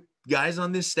played with guys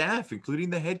on this staff, including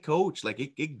the head coach, like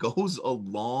it goes a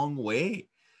long way.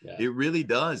 Yeah. It really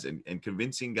does. And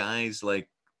convincing guys like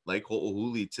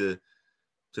Ho'ohuli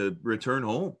to return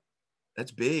home.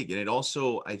 That's big. And it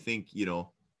also, I think,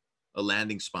 a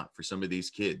landing spot for some of these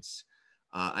kids.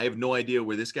 I have no idea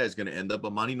where this guy's going to end up.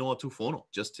 But Mani Noa Tufono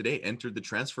just today entered the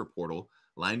transfer portal,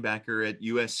 linebacker at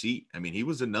USC. I mean, he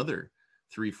was another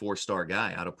 3-4-star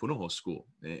guy out of Punahou School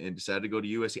and decided to go to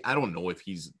USC. I don't know if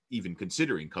he's even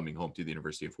considering coming home to the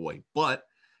University of Hawaii. But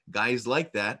guys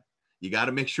like that, you got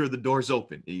to make sure the door's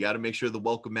open. You got to make sure the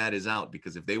welcome mat is out,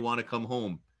 because if they want to come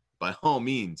home, by all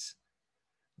means,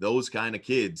 those kind of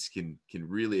kids can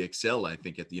really excel, I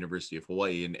think, at the University of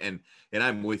Hawaii. And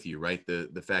I'm with you, right?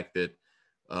 The fact that,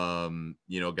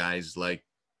 guys like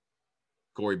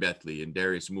Corey Bethley and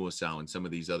Darius Muasau and some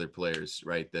of these other players,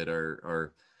 right, that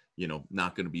are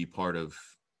not going to be part of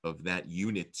that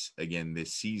unit again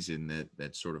this season,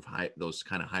 that sort of those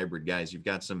kind of hybrid guys. You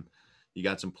got some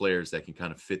players that can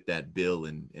kind of fit that bill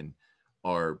and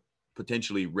are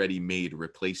potentially ready-made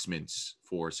replacements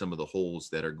for some of the holes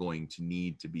that are going to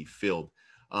need to be filled.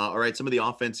 All right, some of the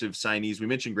offensive signees. We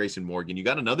mentioned Grayson Morgan. You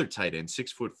got another tight end,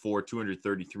 6'4",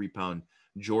 233-pound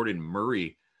Jordan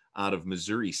Murray out of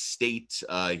Missouri State.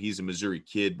 He's a Missouri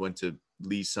kid, went to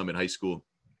Lee Summit High School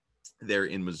there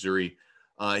in Missouri.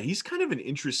 He's kind of an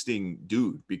interesting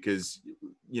dude because,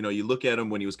 you look at him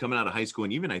when he was coming out of high school,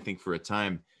 and even I think for a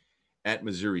time at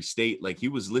Missouri State. Like, he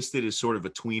was listed as sort of a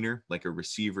tweener, like a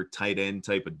receiver, tight end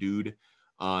type of dude.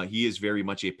 He is very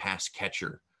much a pass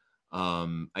catcher.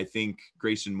 I think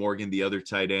Grayson Morgan, the other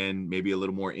tight end, maybe a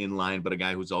little more in line, but a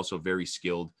guy who's also very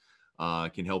skilled,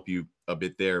 can help you a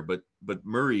bit there. But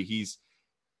Murray, he's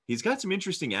got some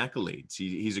interesting accolades.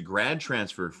 He's a grad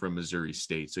transfer from Missouri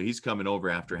State, so he's coming over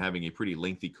after having a pretty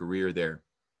lengthy career there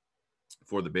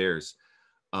for the Bears.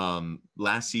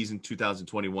 Last season,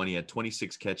 2021, he had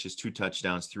 26 catches, 2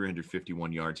 touchdowns,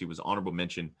 351 yards. He was honorable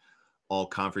mention all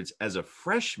conference. As a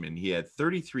freshman, he had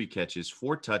 33 catches,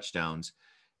 4 touchdowns,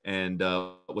 and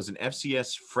was an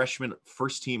FCS freshman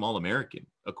first team All-American,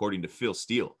 according to Phil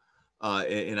Steele.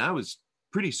 And I was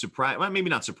pretty surprised. Well, maybe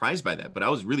not surprised by that, but I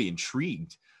was really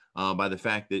intrigued by the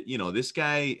fact that, this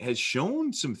guy has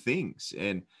shown some things,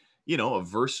 and, a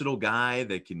versatile guy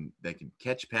that can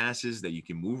catch passes, that you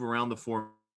can move around the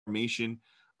formation.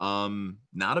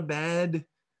 Not a bad,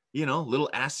 little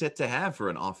asset to have for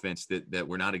an offense that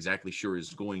we're not exactly sure is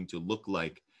going to look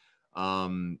like.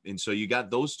 And so you got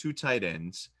those 2 tight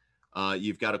ends.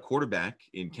 You've got a quarterback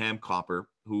in Cam Copper,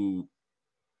 who,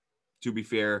 to be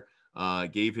fair,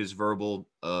 gave his verbal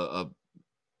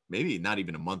maybe not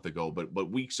even a month ago,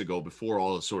 but weeks ago, before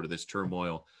all of sort of this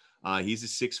turmoil. He's a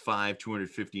 6'5",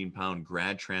 215-pound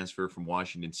grad transfer from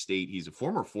Washington State. He's a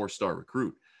former 4-star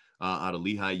recruit out of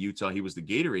Lehigh, Utah. He was the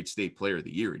Gatorade State Player of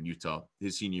the Year in Utah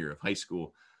his senior year of high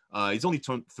school. He's only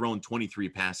thrown 23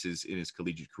 passes in his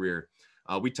collegiate career.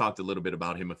 We talked a little bit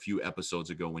about him a few episodes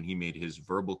ago when he made his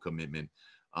verbal commitment.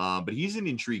 But he's an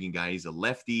intriguing guy. He's a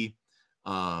lefty.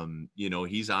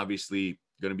 He's obviously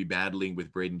going to be battling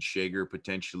with Braden Shager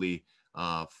potentially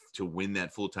to win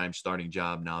that full-time starting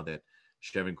job now that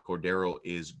Chevin Cordero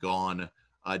is gone.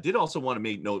 I did also want to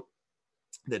make note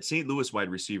that St. Louis wide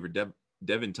receiver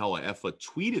Devin Tawaefa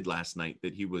tweeted last night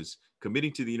that he was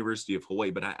committing to the University of Hawaii,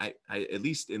 but I at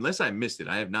least, unless I missed it,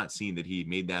 I have not seen that he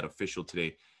made that official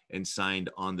today and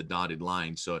signed on the dotted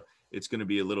line. So it's going to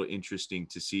be a little interesting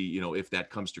to see, if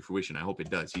that comes to fruition. I hope it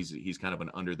does. He's kind of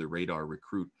an under the radar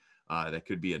recruit. That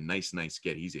could be a nice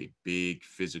get. He's a big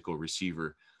physical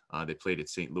receiver that played at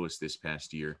St. Louis this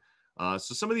past year.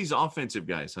 So some of these offensive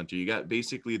guys, Hunter, you got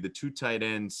basically the 2 tight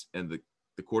ends and the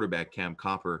quarterback Cam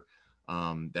Copper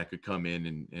that could come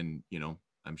in and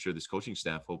I'm sure this coaching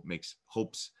staff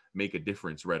hopes make a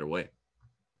difference right away.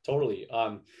 Totally.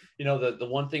 The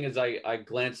one thing is I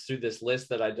glanced through this list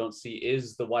that I don't see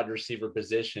is the wide receiver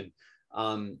position.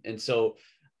 And so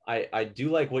I do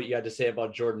like what you had to say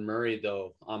about Jordan Murray,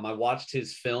 though. I watched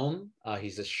his film.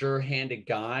 He's a sure-handed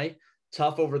guy,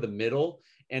 tough over the middle,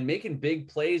 and making big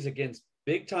plays against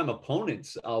big-time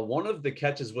opponents. One of the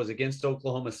catches was against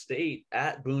Oklahoma State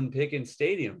at Boone Pickens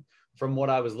Stadium, from what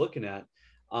I was looking at.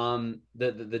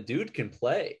 The dude can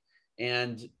play.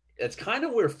 And it's kind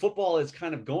of where football is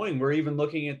kind of going. We're even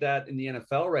looking at that in the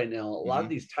NFL right now. A lot of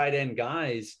these tight end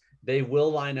guys, they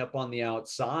will line up on the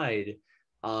outside.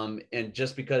 And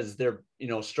just because they're,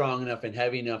 strong enough and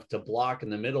heavy enough to block in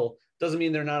the middle doesn't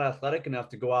mean they're not athletic enough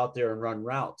to go out there and run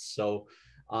routes. So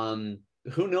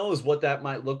who knows what that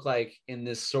might look like in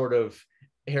this sort of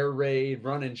air raid,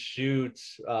 run and shoot,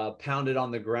 pounded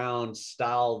on the ground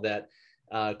style that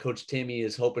Coach Timmy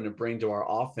is hoping to bring to our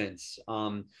offense.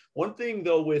 One thing,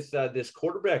 though, with this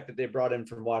quarterback that they brought in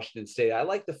from Washington State, I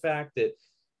like the fact that,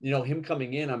 him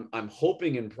coming in, I'm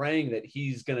hoping and praying that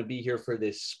he's going to be here for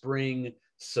this spring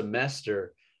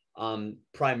semester,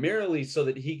 primarily so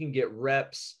that he can get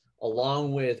reps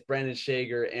along with Brandon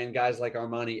Shager and guys like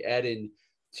Armani Eden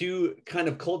to kind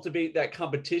of cultivate that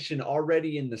competition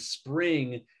already in the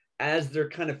spring as they're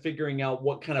kind of figuring out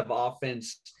what kind of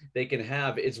offense they can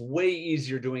have. It's way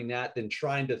easier doing that than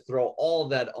trying to throw all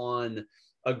that on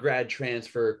a grad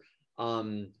transfer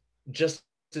just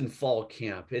in fall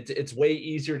camp. It's way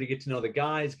easier to get to know the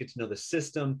guys, get to know the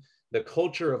system, the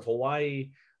culture of Hawaii,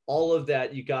 all of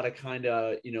that. You got to kind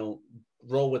of,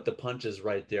 roll with the punches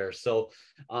right there. So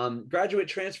graduate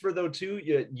transfer, though,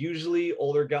 too, usually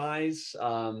older guys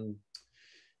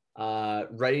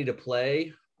ready to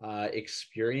play,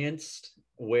 experienced,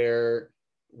 where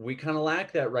we kind of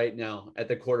lack that right now at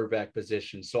the quarterback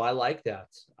position. So I like that.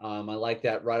 I like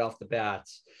that right off the bat.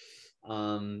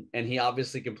 And he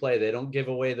obviously can play. They don't give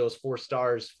away those 4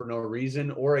 stars for no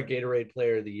reason, or a Gatorade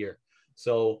Player of the Year.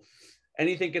 So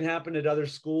anything can happen at other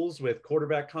schools with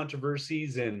quarterback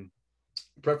controversies and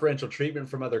preferential treatment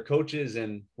from other coaches.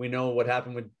 And we know what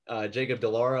happened with Jacob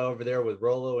DeLaura over there with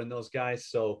Rolo and those guys.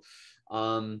 So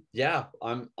yeah,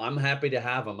 I'm happy to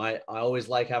have him. I always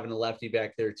like having a lefty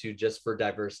back there too, just for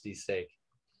diversity's sake.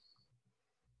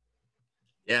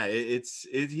 Yeah,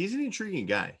 he's an intriguing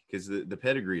guy because the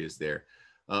pedigree is there.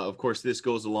 Of course, this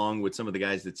goes along with some of the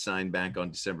guys that signed back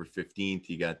on December 15th.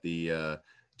 You got the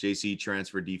JC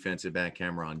transfer defensive back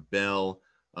Cameron Bell.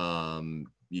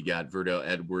 You got Verdell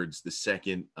Edwards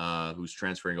II, who's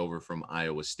transferring over from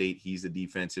Iowa State. He's the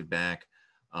defensive back.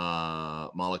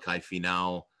 Malachi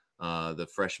Finau, the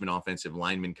freshman offensive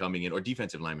lineman coming in, or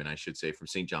defensive lineman, I should say, from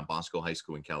St. John Bosco High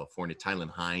School in California. Tylen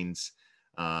Hines,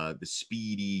 the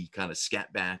speedy kind of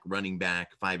scat back, running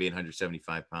back, 5'8",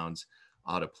 175 pounds,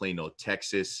 out of Plano,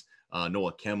 Texas.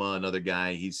 Noah Kemma, another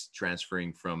guy. He's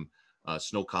transferring from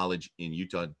Snow College in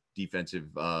Utah,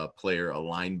 defensive player, a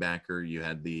linebacker. You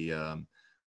had the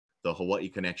Hawaii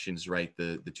connections, right?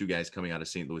 The two guys coming out of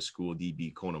St. Louis School,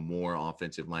 DB Kona Moore,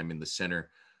 offensive lineman, the center,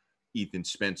 Ethan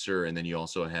Spencer. And then you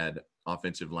also had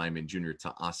offensive lineman Junior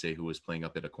Ta'ase, who was playing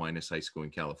up at Aquinas High School in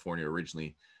California,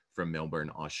 originally from Melbourne,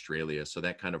 Australia. So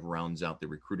that kind of rounds out the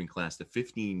recruiting class, the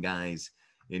 15 guys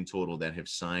in total that have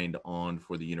signed on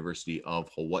for the University of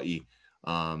Hawaii.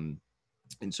 And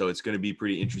so it's going to be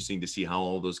pretty interesting to see how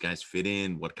all those guys fit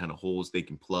in, what kind of holes they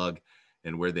can plug,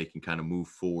 and where they can kind of move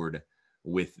forward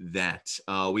with that.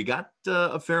 We got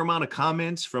a fair amount of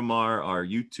comments from our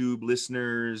YouTube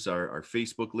listeners, our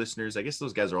Facebook listeners. I guess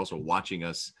those guys are also watching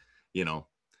us, you know.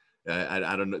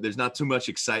 I don't know. There's not too much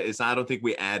excitement. I don't think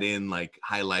we add in like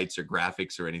highlights or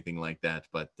graphics or anything like that.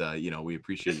 But, you know, we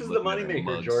appreciate this is the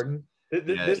moneymaker, Jordan.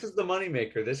 This is the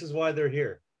moneymaker. This is why they're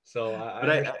here. So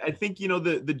I think, you know,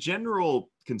 the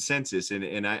general consensus,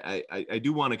 and I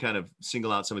do want to kind of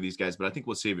single out some of these guys, but I think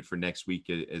we'll save it for next week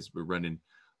as we're running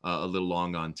a little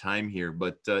long on time here.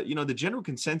 But, you know, the general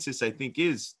consensus, I think,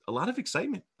 is a lot of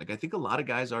excitement. Like, I think a lot of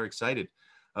guys are excited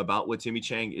about what Timmy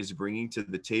Chang is bringing to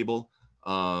the table.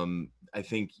 I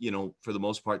think, you know, for the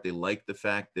most part, they like the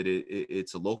fact that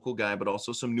it's a local guy, but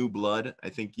also some new blood. I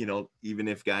think, you know, even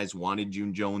if guys wanted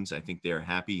June Jones, I think they're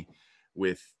happy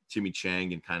with Timmy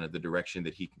Chang and kind of the direction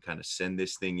that he can kind of send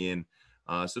this thing in.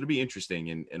 So it'll be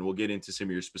interesting, and we'll get into some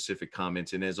of your specific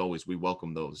comments. And as always, we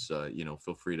welcome those. You know,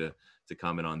 feel free to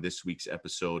comment on this week's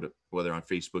episode, whether on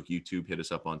Facebook, YouTube, hit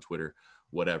us up on Twitter,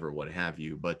 whatever, what have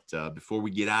you. But before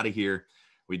we get out of here,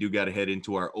 we do got to head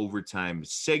into our overtime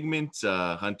segment.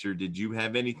 Hunter, did you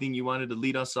have anything you wanted to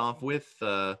lead us off with?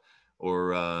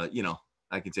 Or, you know,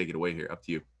 I can take it away here. Up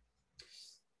to you.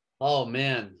 Oh,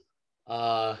 man.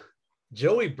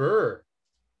 Joey Burr.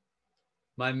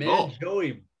 My man,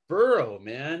 Joey Burrow,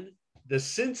 man. The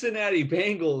Cincinnati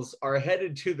Bengals are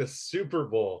headed to the Super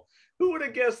Bowl. Who would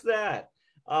have guessed that?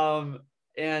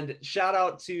 And shout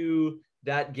out to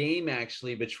that game,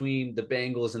 actually, between the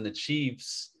Bengals and the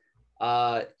Chiefs.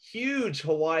 Huge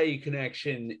Hawaii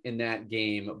connection in that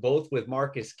game, both with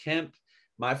Marcus Kemp,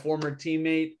 my former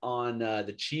teammate on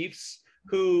the Chiefs,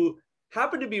 who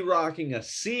happened to be rocking a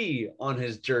C on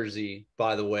his jersey,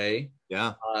 by the way.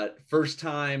 Yeah. First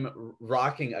time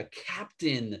rocking a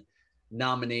captain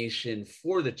nomination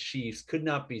for the Chiefs. Could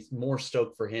not be more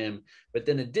stoked for him. But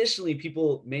then additionally,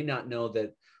 people may not know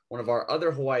that one of our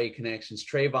other Hawaii connections,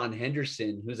 Trayvon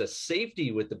Henderson, who's a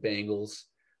safety with the Bengals,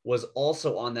 was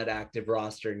also on that active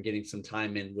roster and getting some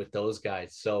time in with those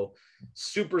guys. So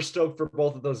super stoked for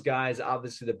both of those guys.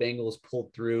 Obviously, the Bengals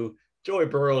pulled through. Joey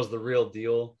Burrow is the real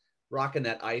deal. Rocking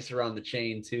that ice around the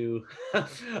chain too.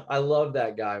 I love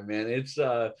that guy, man. It's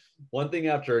one thing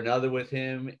after another with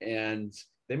him, and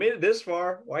they made it this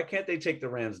far. Why can't they take the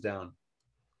Rams down?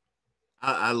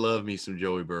 I love me some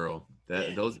Joey Burrow.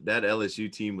 That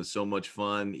LSU team was so much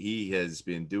fun. He has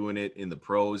been doing it in the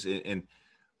pros. And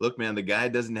look, man, the guy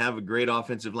doesn't have a great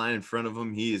offensive line in front of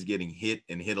him. He is getting hit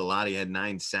a lot. He had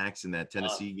 9 sacks in that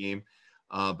Tennessee game.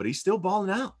 But he's still balling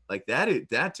out like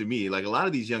that to me, like a lot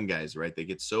of these young guys, right? They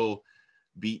get so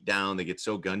beat down, they get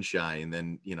so gun shy, and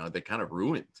then, you know, they're kind of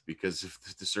ruined because of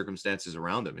the circumstances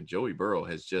around them. And Joey Burrow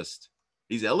has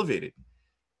he's elevated.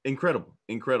 Incredible,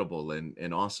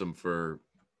 and awesome for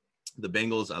the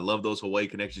Bengals. I love those Hawaii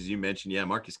connections you mentioned. Yeah,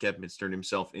 Marcus Kemp has turned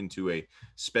himself into a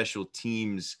special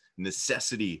teams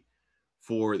necessity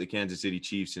for the Kansas City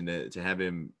Chiefs, and to have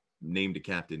him named a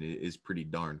captain is pretty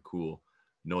darn cool.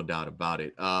 No doubt about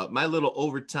it. My little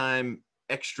overtime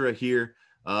extra here.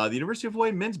 The University of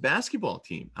Hawaii men's basketball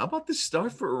team. How about the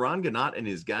start for Eran Ganat and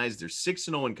his guys? They're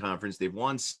 6-0 in conference. They've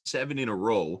won 7 in a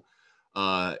row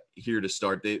here to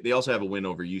start. They also have a win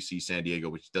over UC San Diego,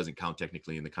 which doesn't count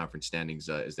technically in the conference standings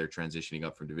as they're transitioning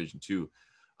up from Division II.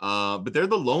 But they're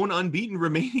the lone unbeaten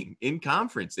remaining in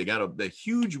conference. They got a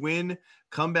huge win,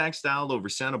 comeback style over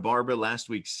Santa Barbara last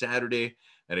week, Saturday,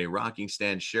 at a Rocking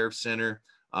Stand Sheriff Center.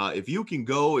 If you can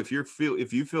go, if you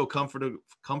feel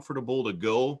comfortable to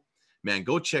go, man,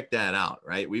 go check that out.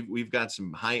 Right, we've got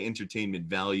some high entertainment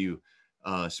value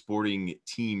sporting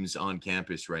teams on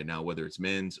campus right now, whether it's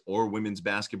men's or women's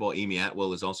basketball. Amy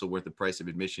Atwell is also worth the price of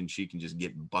admission. She can just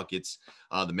get buckets.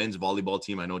 The men's volleyball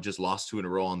team, I know, just lost 2 in a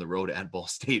row on the road at Ball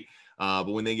State.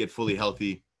 But when they get fully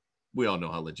healthy, we all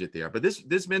know how legit they are. But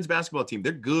this men's basketball team,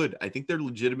 they're good. I think they're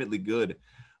legitimately good.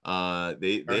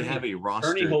 They have a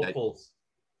roster.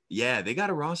 They got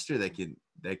a roster that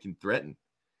can threaten.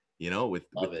 With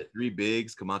 3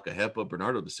 bigs, Kamaka Hepa,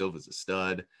 Bernardo da Silva's a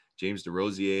stud, James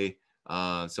DeRosier.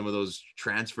 Some of those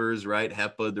transfers, right?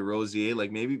 Hepa, DeRosier,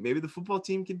 like maybe the football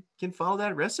team can follow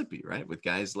that recipe, right? With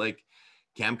guys like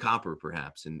Cam Copper,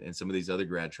 perhaps, and some of these other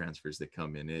grad transfers that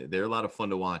come in. They're a lot of fun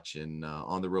to watch and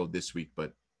on the road this week.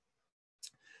 But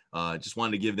just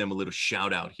wanted to give them a little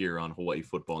shout out here on Hawaiʻi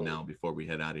Football Now before we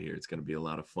head out of here. It's going to be a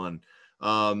lot of fun.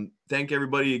 Thank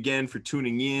everybody again for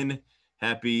tuning in.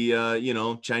 Happy,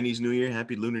 Chinese New Year.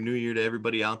 Happy Lunar New Year to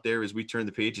everybody out there as we turn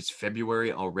the page. It's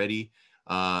February already.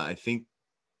 I think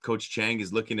Coach Chang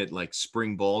is looking at like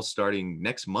spring ball starting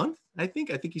next month. I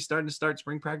think he's starting to start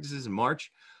spring practices in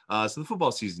March. So the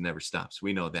football season never stops.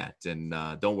 We know that. And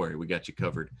don't worry, we got you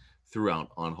covered throughout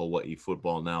on Hawaiʻi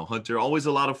Football Now. Hunter, always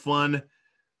a lot of fun.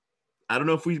 I don't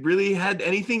know if we really had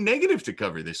anything negative to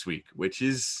cover this week,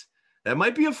 that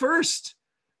might be a first.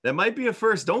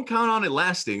 Don't count on it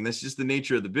lasting. That's just the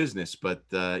nature of the business. But,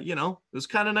 it was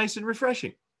kind of nice and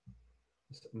refreshing.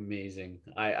 It's amazing.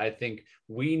 I think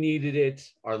we needed it.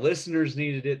 Our listeners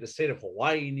needed it. The state of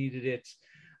Hawaii needed it.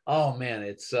 Oh man,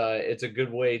 it's a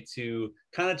good way to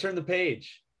kind of turn the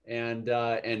page and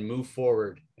move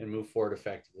forward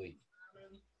effectively.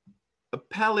 A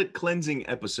palate cleansing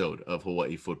episode of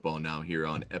Hawaiʻi Football Now here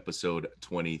on episode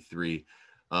 23.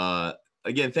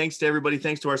 Again, thanks to everybody.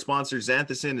 Thanks to our sponsor,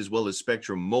 Xanthison, as well as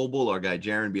Spectrum Mobile, our guy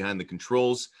Jaron behind the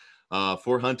controls.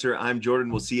 For Hunter, I'm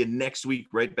Jordan. We'll see you next week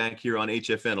right back here on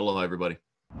HFN. Aloha, everybody.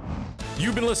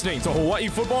 You've been listening to Hawaiʻi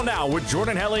Football Now with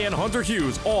Jordan Helle and Hunter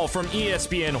Hughes, all from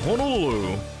ESPN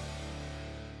Honolulu.